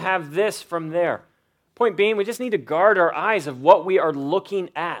 and I need to have this from there. Point being, we just need to guard our eyes of what we are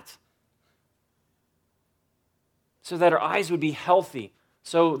looking at so that our eyes would be healthy,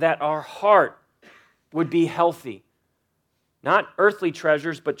 so that our heart would be healthy. Not earthly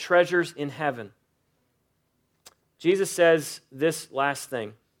treasures, but treasures in heaven. Jesus says this last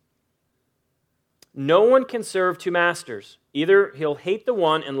thing. No one can serve two masters. Either he'll hate the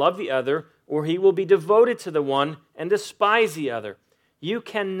one and love the other, or he will be devoted to the one and despise the other. You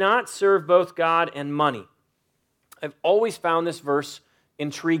cannot serve both God and money. I've always found this verse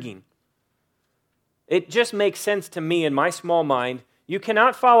intriguing. It just makes sense to me in my small mind. You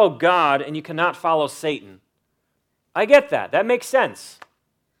cannot follow God and you cannot follow Satan. I get that. That makes sense.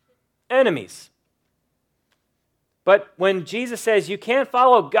 Enemies. But when Jesus says you can't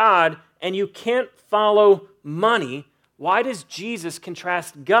follow God and you can't follow money, why does Jesus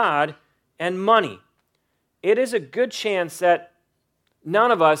contrast God and money? It is a good chance that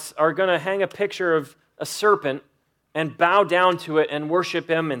none of us are going to hang a picture of a serpent and bow down to it and worship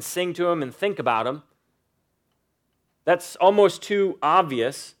him and sing to him and think about him. That's almost too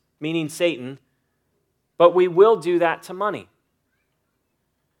obvious, meaning Satan, but we will do that to money.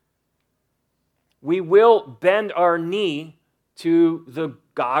 We will bend our knee to the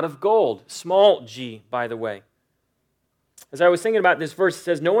God of gold, small g, by the way. As I was thinking about this verse, it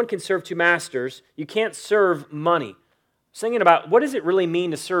says, no one can serve two masters. You can't serve money. I was thinking about, what does it really mean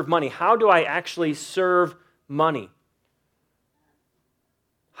to serve money? How do I actually serve money?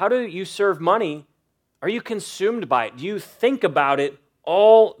 How do you serve money? Are you consumed by it? Do you think about it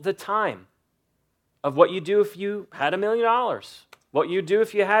all the time? Of what you do if you had $1 million, what you do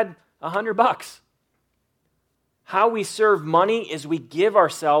if you had $100. How we serve money is we give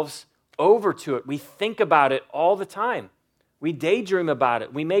ourselves over to it. We think about it all the time. We daydream about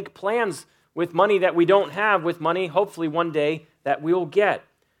it. We make plans with money that we don't have, with money hopefully one day that we will get.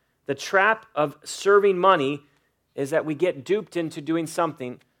 The trap of serving money is that we get duped into doing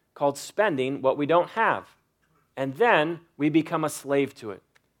something called spending what we don't have. And then we become a slave to it.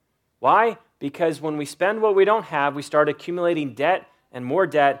 Why? Because when we spend what we don't have, we start accumulating debt and more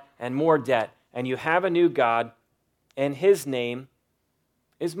debt and more debt. And you have a new God, and his name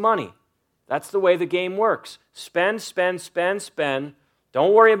is money. That's the way the game works. Spend, spend, spend, spend.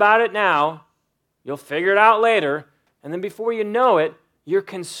 Don't worry about it now. You'll figure it out later. And then before you know it, you're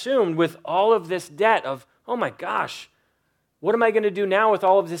consumed with all of this debt of, oh my gosh, what am I going to do now with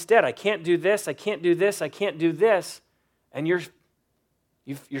all of this debt? I can't do this, I can't do this, I can't do this. And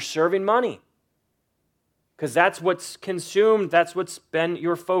you're serving money. Because that's what's consumed, that's what's been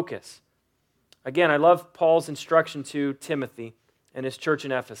your focus. Again, I love Paul's instruction to Timothy and his church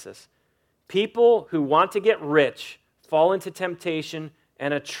in Ephesus. People who want to get rich fall into temptation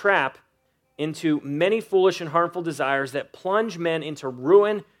and a trap into many foolish and harmful desires that plunge men into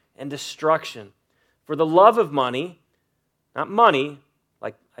ruin and destruction. For the love of money, not money,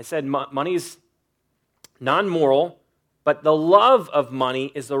 like I said, money is non-moral, but the love of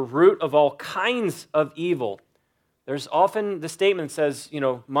money is the root of all kinds of evil. There's often the statement that says,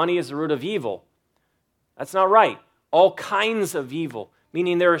 money is the root of evil. That's not right. All kinds of evil,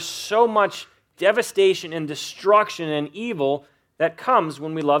 meaning there is so much devastation and destruction and evil that comes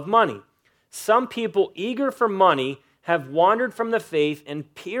when we love money. Some people eager for money have wandered from the faith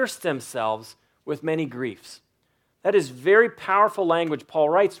and pierced themselves with many griefs. That is very powerful language Paul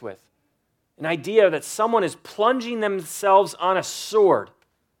writes with. An idea that someone is plunging themselves on a sword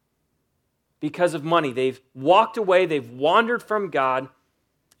because of money. They've walked away, they've wandered from God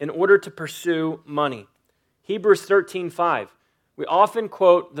in order to pursue money. Hebrews 13:5. We often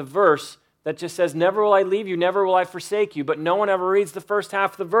quote the verse that just says, never will I leave you, never will I forsake you, but no one ever reads the first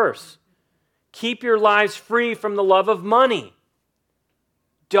half of the verse. Keep your lives free from the love of money.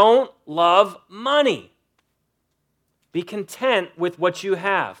 Don't love money. Be content with what you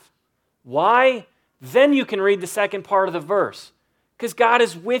have. Why? Then you can read the second part of the verse. Because God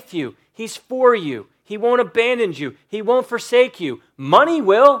is with you. He's for you. He won't abandon you. He won't forsake you. Money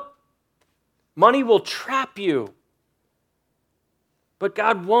will. Money will trap you. But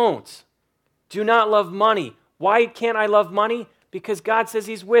God won't. Do not love money. Why can't I love money? Because God says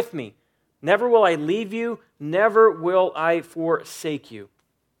He's with me. Never will I leave you. Never will I forsake you.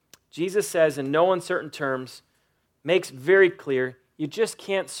 Jesus says in no uncertain terms, makes very clear, you just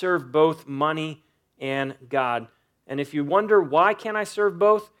can't serve both money and God. And if you wonder, why can't I serve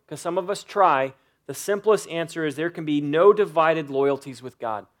both? Because some of us try. The simplest answer is there can be no divided loyalties with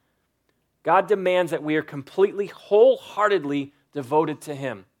God. God demands that we are completely, wholeheartedly devoted to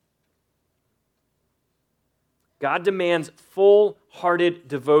Him. God demands full-hearted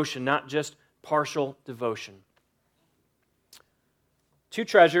devotion, not just partial devotion. 2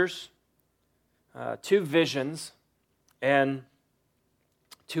 treasures, 2 visions, and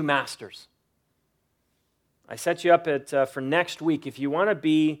 2 masters. I set you up for next week. If you want to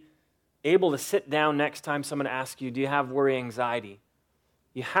be able to sit down next time someone asks you, do you have worry, anxiety?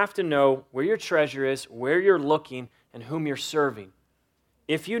 You have to know where your treasure is, where you're looking, and whom you're serving.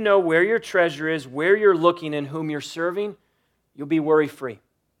 If you know where your treasure is, where you're looking, and whom you're serving, you'll be worry-free.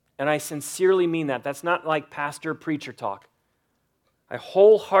 And I sincerely mean that. That's not like pastor, preacher talk. I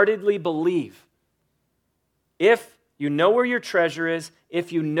wholeheartedly believe if you know where your treasure is,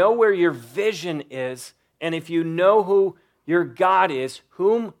 if you know where your vision is, and if you know who your God is,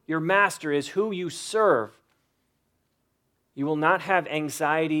 whom your master is, who you serve, you will not have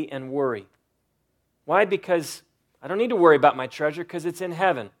anxiety and worry. Why? Because I don't need to worry about my treasure because it's in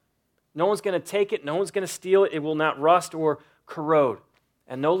heaven. No one's going to take it. No one's going to steal it. It will not rust or corrode.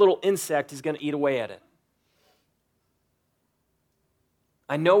 And no little insect is going to eat away at it.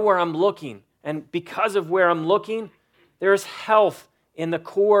 I know where I'm looking. And because of where I'm looking, there is health in the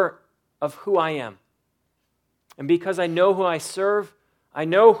core of who I am. And because I know who I serve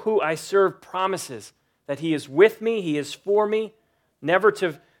promises that he is with me, he is for me, never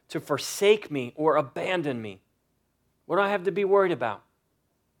to forsake me or abandon me. What do I have to be worried about?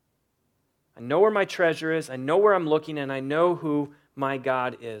 I know where my treasure is, I know where I'm looking, and I know who my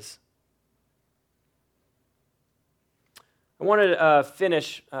God is. I want to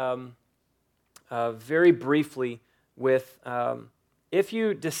finish very briefly with if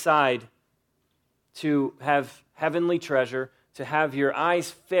you decide to have heavenly treasure, to have your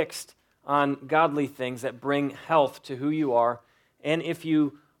eyes fixed on godly things that bring health to who you are, and if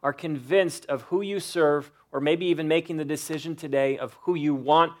you are convinced of who you serve, or maybe even making the decision today of who you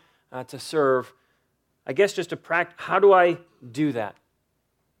want to serve, I guess just to practice, how do I do that?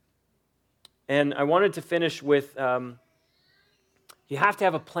 And I wanted to finish with, you have to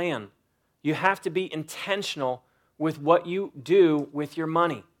have a plan. You have to be intentional with what you do with your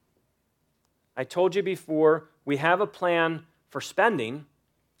money. I told you before, we have a plan for spending.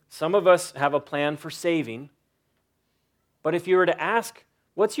 Some of us have a plan for saving. But if you were to ask,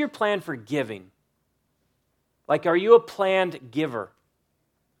 what's your plan for giving? Like, are you a planned giver?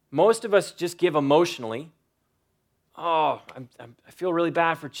 Most of us just give emotionally. Oh, I feel really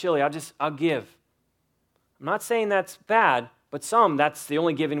bad for chili. I'll give. I'm not saying that's bad, but that's the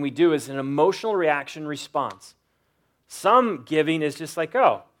only giving we do is an emotional reaction response. Some giving is just like,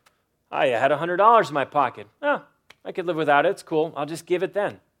 oh, I had $100 in my pocket. Oh, I could live without it. It's cool. I'll just give it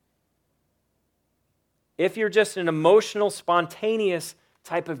then. If you're just an emotional, spontaneous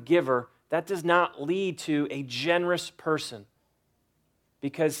type of giver, that does not lead to a generous person.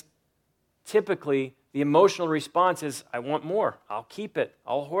 Because typically, the emotional response is, I want more. I'll keep it.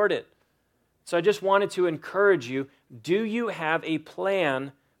 I'll hoard it. So I just wanted to encourage you, do you have a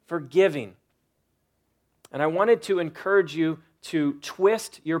plan for giving? And I wanted to encourage you to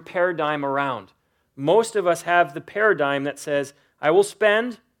twist your paradigm around. Most of us have the paradigm that says, I will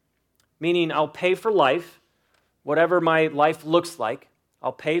spend, meaning I'll pay for life, whatever my life looks like.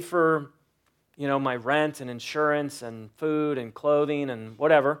 I'll pay for, my rent and insurance and food and clothing and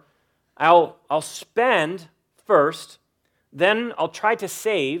whatever. I'll spend first, then I'll try to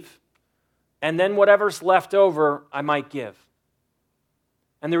save, and then whatever's left over, I might give.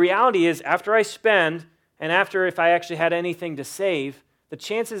 And the reality is, after I spend, and after if I actually had anything to save, the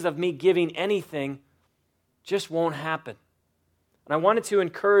chances of me giving anything just won't happen. And I wanted to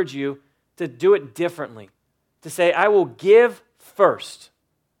encourage you to do it differently, to say, I will give first.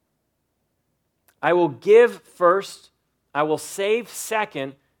 I will give first, I will save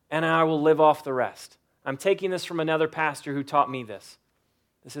second, and I will live off the rest. I'm taking this from another pastor who taught me this.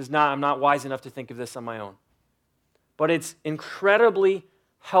 I'm not wise enough to think of this on my own. But it's incredibly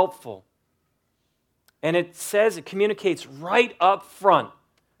helpful. And it communicates right up front,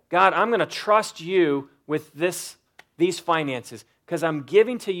 God, I'm going to trust you with these finances because I'm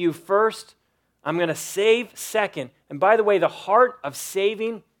giving to you first. I'm going to save second. And by the way, the heart of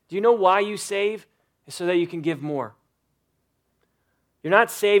saving, do you know why you save? It's so that you can give more. You're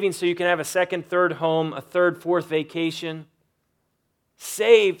not saving so you can have a second, third home, a third, fourth vacation.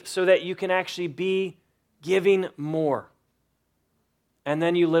 Save so that you can actually be giving more. And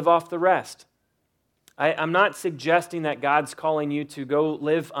then you live off the rest. I'm not suggesting that God's calling you to go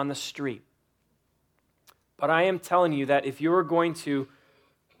live on the street. But I am telling you that if you're going to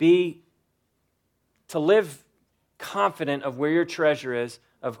live confident of where your treasure is,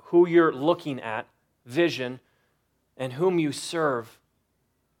 of who you're looking at, vision, and whom you serve,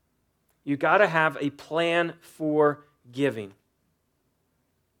 you got to have a plan for giving.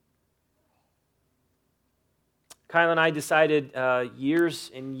 Kyle and I decided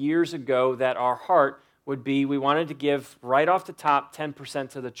years and years ago that our heart would be, we wanted to give right off the top 10%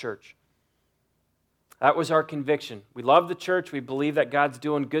 to the church. That was our conviction. We love the church. We believe that God's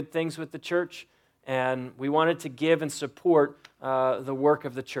doing good things with the church, and we wanted to give and support the work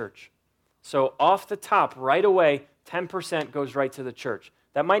of the church. So off the top, right away, 10% goes right to the church.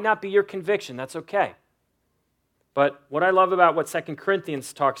 That might not be your conviction. That's okay. But what I love about what 2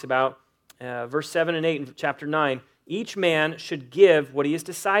 Corinthians talks about, verse 7 and 8 in chapter 9, each man should give what he has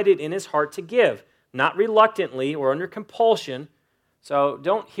decided in his heart to give, not reluctantly or under compulsion. So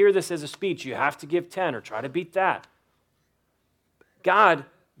don't hear this as a speech. You have to give 10 or try to beat that. God,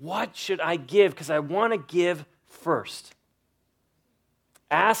 what should I give? Because I want to give first.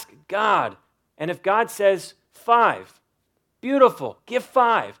 Ask God. And if God says 5, beautiful, give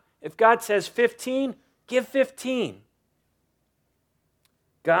 5. If God says 15, give 15.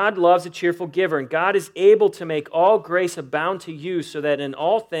 God loves a cheerful giver, and God is able to make all grace abound to you so that in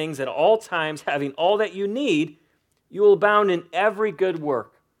all things, at all times, having all that you need, you will abound in every good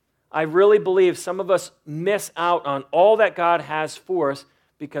work. I really believe some of us miss out on all that God has for us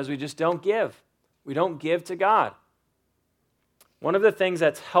because we just don't give. We don't give to God. One of the things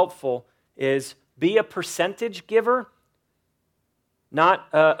that's helpful is be a percentage giver, not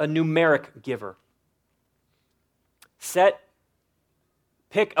a numeric giver.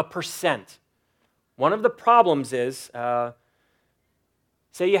 Pick a percent. One of the problems is,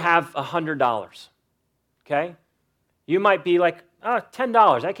 say you have $100, okay? You might be like,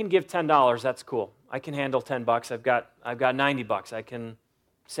 $10. I can give $10. That's cool. I can handle $10. I've got $90. I can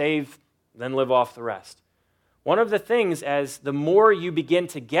save, then live off the rest. One of the things, as the more you begin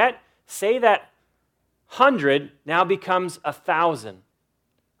to get, say that 100 now becomes 1,000.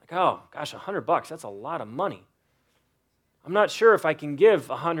 Like, oh gosh, $100. That's a lot of money. I'm not sure if I can give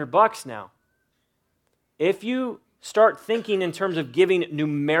 $100 now. If you start thinking in terms of giving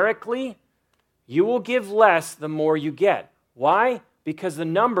numerically, you will give less the more you get. Why? Because the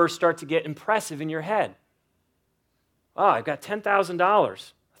numbers start to get impressive in your head. Oh, I've got $10,000.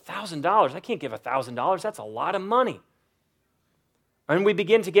 $1,000. I can't give $1,000. That's a lot of money. And we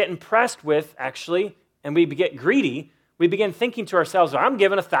begin to get impressed with, actually, and we get greedy. We begin thinking to ourselves, I'm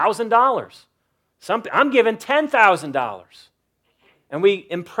giving $1,000. I'm giving $10,000. And we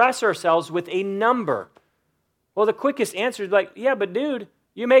impress ourselves with a number. Well, the quickest answer is like, yeah, but dude,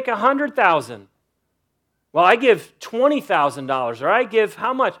 you make $100,000. Well, I give $20,000, or I give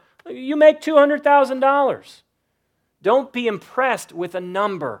how much? You make $200,000. Don't be impressed with a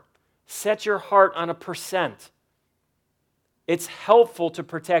number. Set your heart on a percent. It's helpful to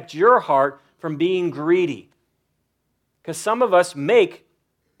protect your heart from being greedy. Because some of us make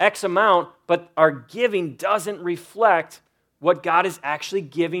X amount, but our giving doesn't reflect what God is actually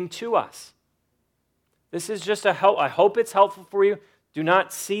giving to us. This is just a help. I hope it's helpful for you. Do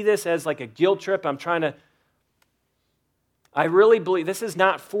not see this as like a guilt trip. I really believe this is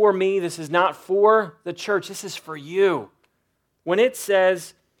not for me. This is not for the church. This is for you. When it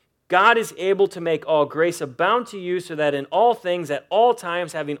says, God is able to make all grace abound to you so that in all things, at all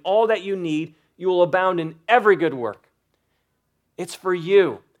times, having all that you need, you will abound in every good work. It's for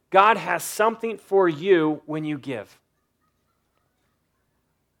you. God has something for you when you give.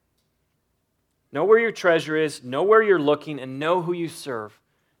 Know where your treasure is, know where you're looking, and know who you serve.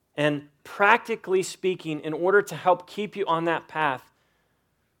 And practically speaking, in order to help keep you on that path,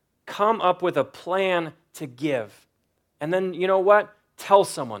 come up with a plan to give. And then, you know what? Tell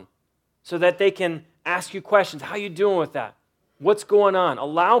someone so that they can ask you questions. How are you doing with that? What's going on?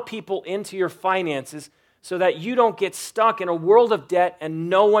 Allow people into your finances so that you don't get stuck in a world of debt and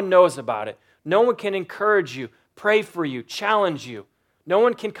no one knows about it. No one can encourage you, pray for you, challenge you. No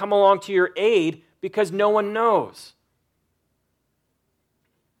one can come along to your aid because no one knows.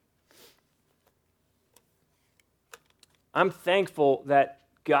 I'm thankful that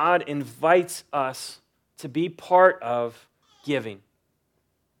God invites us to be part of giving.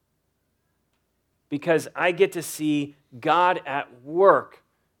 Because I get to see God at work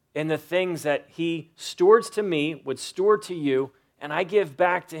in the things that He stewards to me, would steward to you, and I give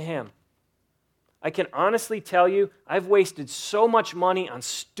back to Him. I can honestly tell you, I've wasted so much money on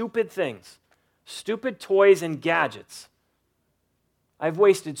stupid things, stupid toys and gadgets. I've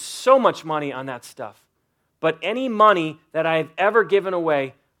wasted so much money on that stuff. But any money that I've ever given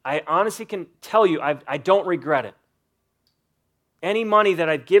away, I honestly can tell you I don't regret it. Any money that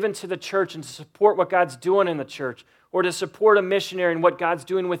I've given to the church and to support what God's doing in the church, or to support a missionary and what God's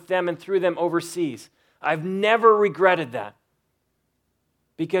doing with them and through them overseas, I've never regretted that.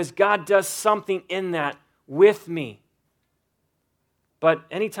 Because God does something in that with me. But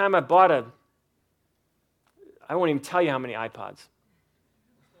anytime I won't even tell you how many iPods.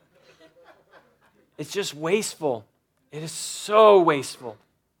 It's just wasteful. It is so wasteful.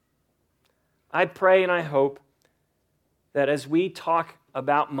 I pray and I hope that as we talk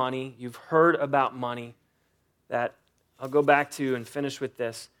about money, you've heard about money, that I'll go back to and finish with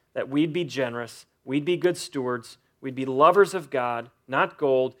this, that we'd be generous, we'd be good stewards, we'd be lovers of God, not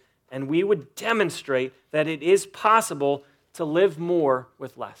gold, and we would demonstrate that it is possible to live more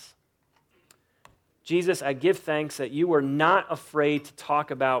with less. Jesus, I give thanks that you were not afraid to talk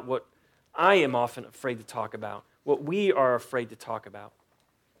about what I am often afraid to talk about, what we are afraid to talk about.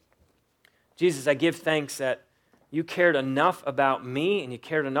 Jesus, I give thanks that you cared enough about me and you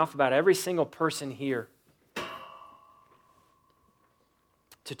cared enough about every single person here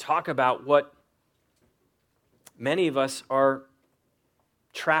to talk about what many of us are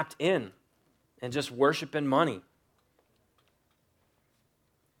trapped in and just worshiping money.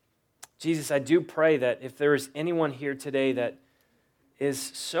 Jesus, I do pray that if there is anyone here today that is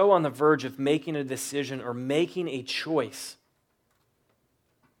so on the verge of making a decision or making a choice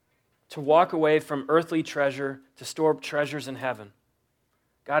to walk away from earthly treasure to store up treasures in heaven.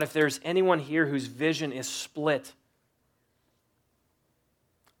 God, if there's anyone here whose vision is split,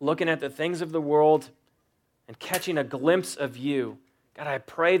 looking at the things of the world and catching a glimpse of you, God, I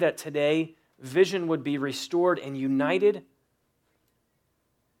pray that today vision would be restored and united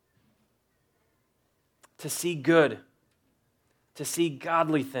to see good, to see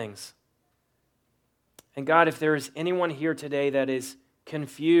godly things. And God, if there is anyone here today that is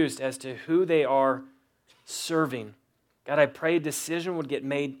confused as to who they are serving, God, I pray a decision would get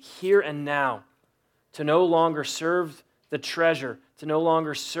made here and now to no longer serve the treasure, to no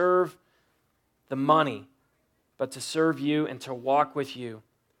longer serve the money, but to serve you and to walk with you.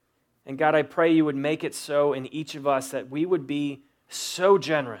 And God, I pray you would make it so in each of us that we would be so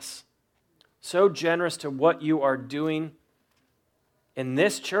generous to what you are doing in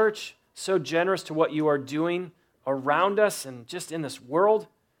this church, so generous to what you are doing around us and just in this world.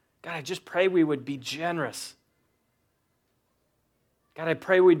 God, I just pray we would be generous. God, I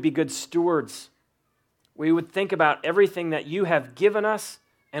pray we'd be good stewards. We would think about everything that you have given us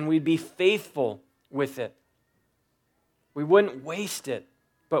and we'd be faithful with it. We wouldn't waste it,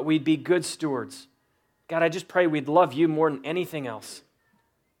 but we'd be good stewards. God, I just pray we'd love you more than anything else.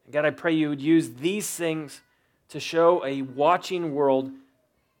 And God, I pray you would use these things to show a watching world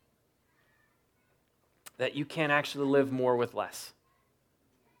that you can actually live more with less.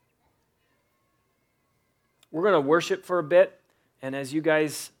 We're going to worship for a bit, and as you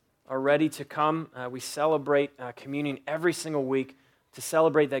guys are ready to come, we celebrate communion every single week to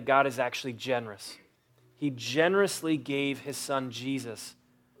celebrate that God is actually generous. He generously gave his son Jesus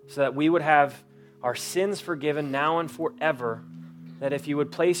so that we would have our sins forgiven now and forever, that if you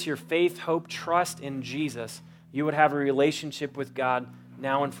would place your faith, hope, trust in Jesus, you would have a relationship with God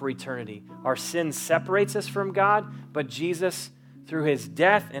now and for eternity. Our sin separates us from God, but Jesus, through his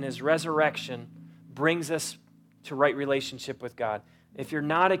death and his resurrection, brings us to right relationship with God. If you're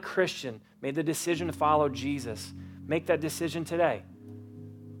not a Christian, made the decision to follow Jesus, make that decision today.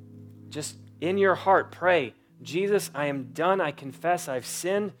 Just in your heart, pray, Jesus, I am done. I confess I've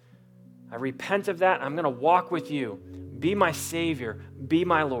sinned. I repent of that. I'm going to walk with you. Be my Savior. Be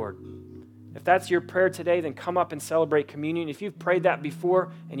my Lord. If that's your prayer today, then come up and celebrate communion. If you've prayed that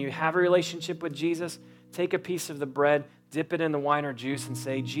before and you have a relationship with Jesus, take a piece of the bread, dip it in the wine or juice, and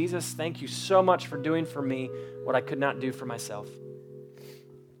say, Jesus, thank you so much for doing for me what I could not do for myself.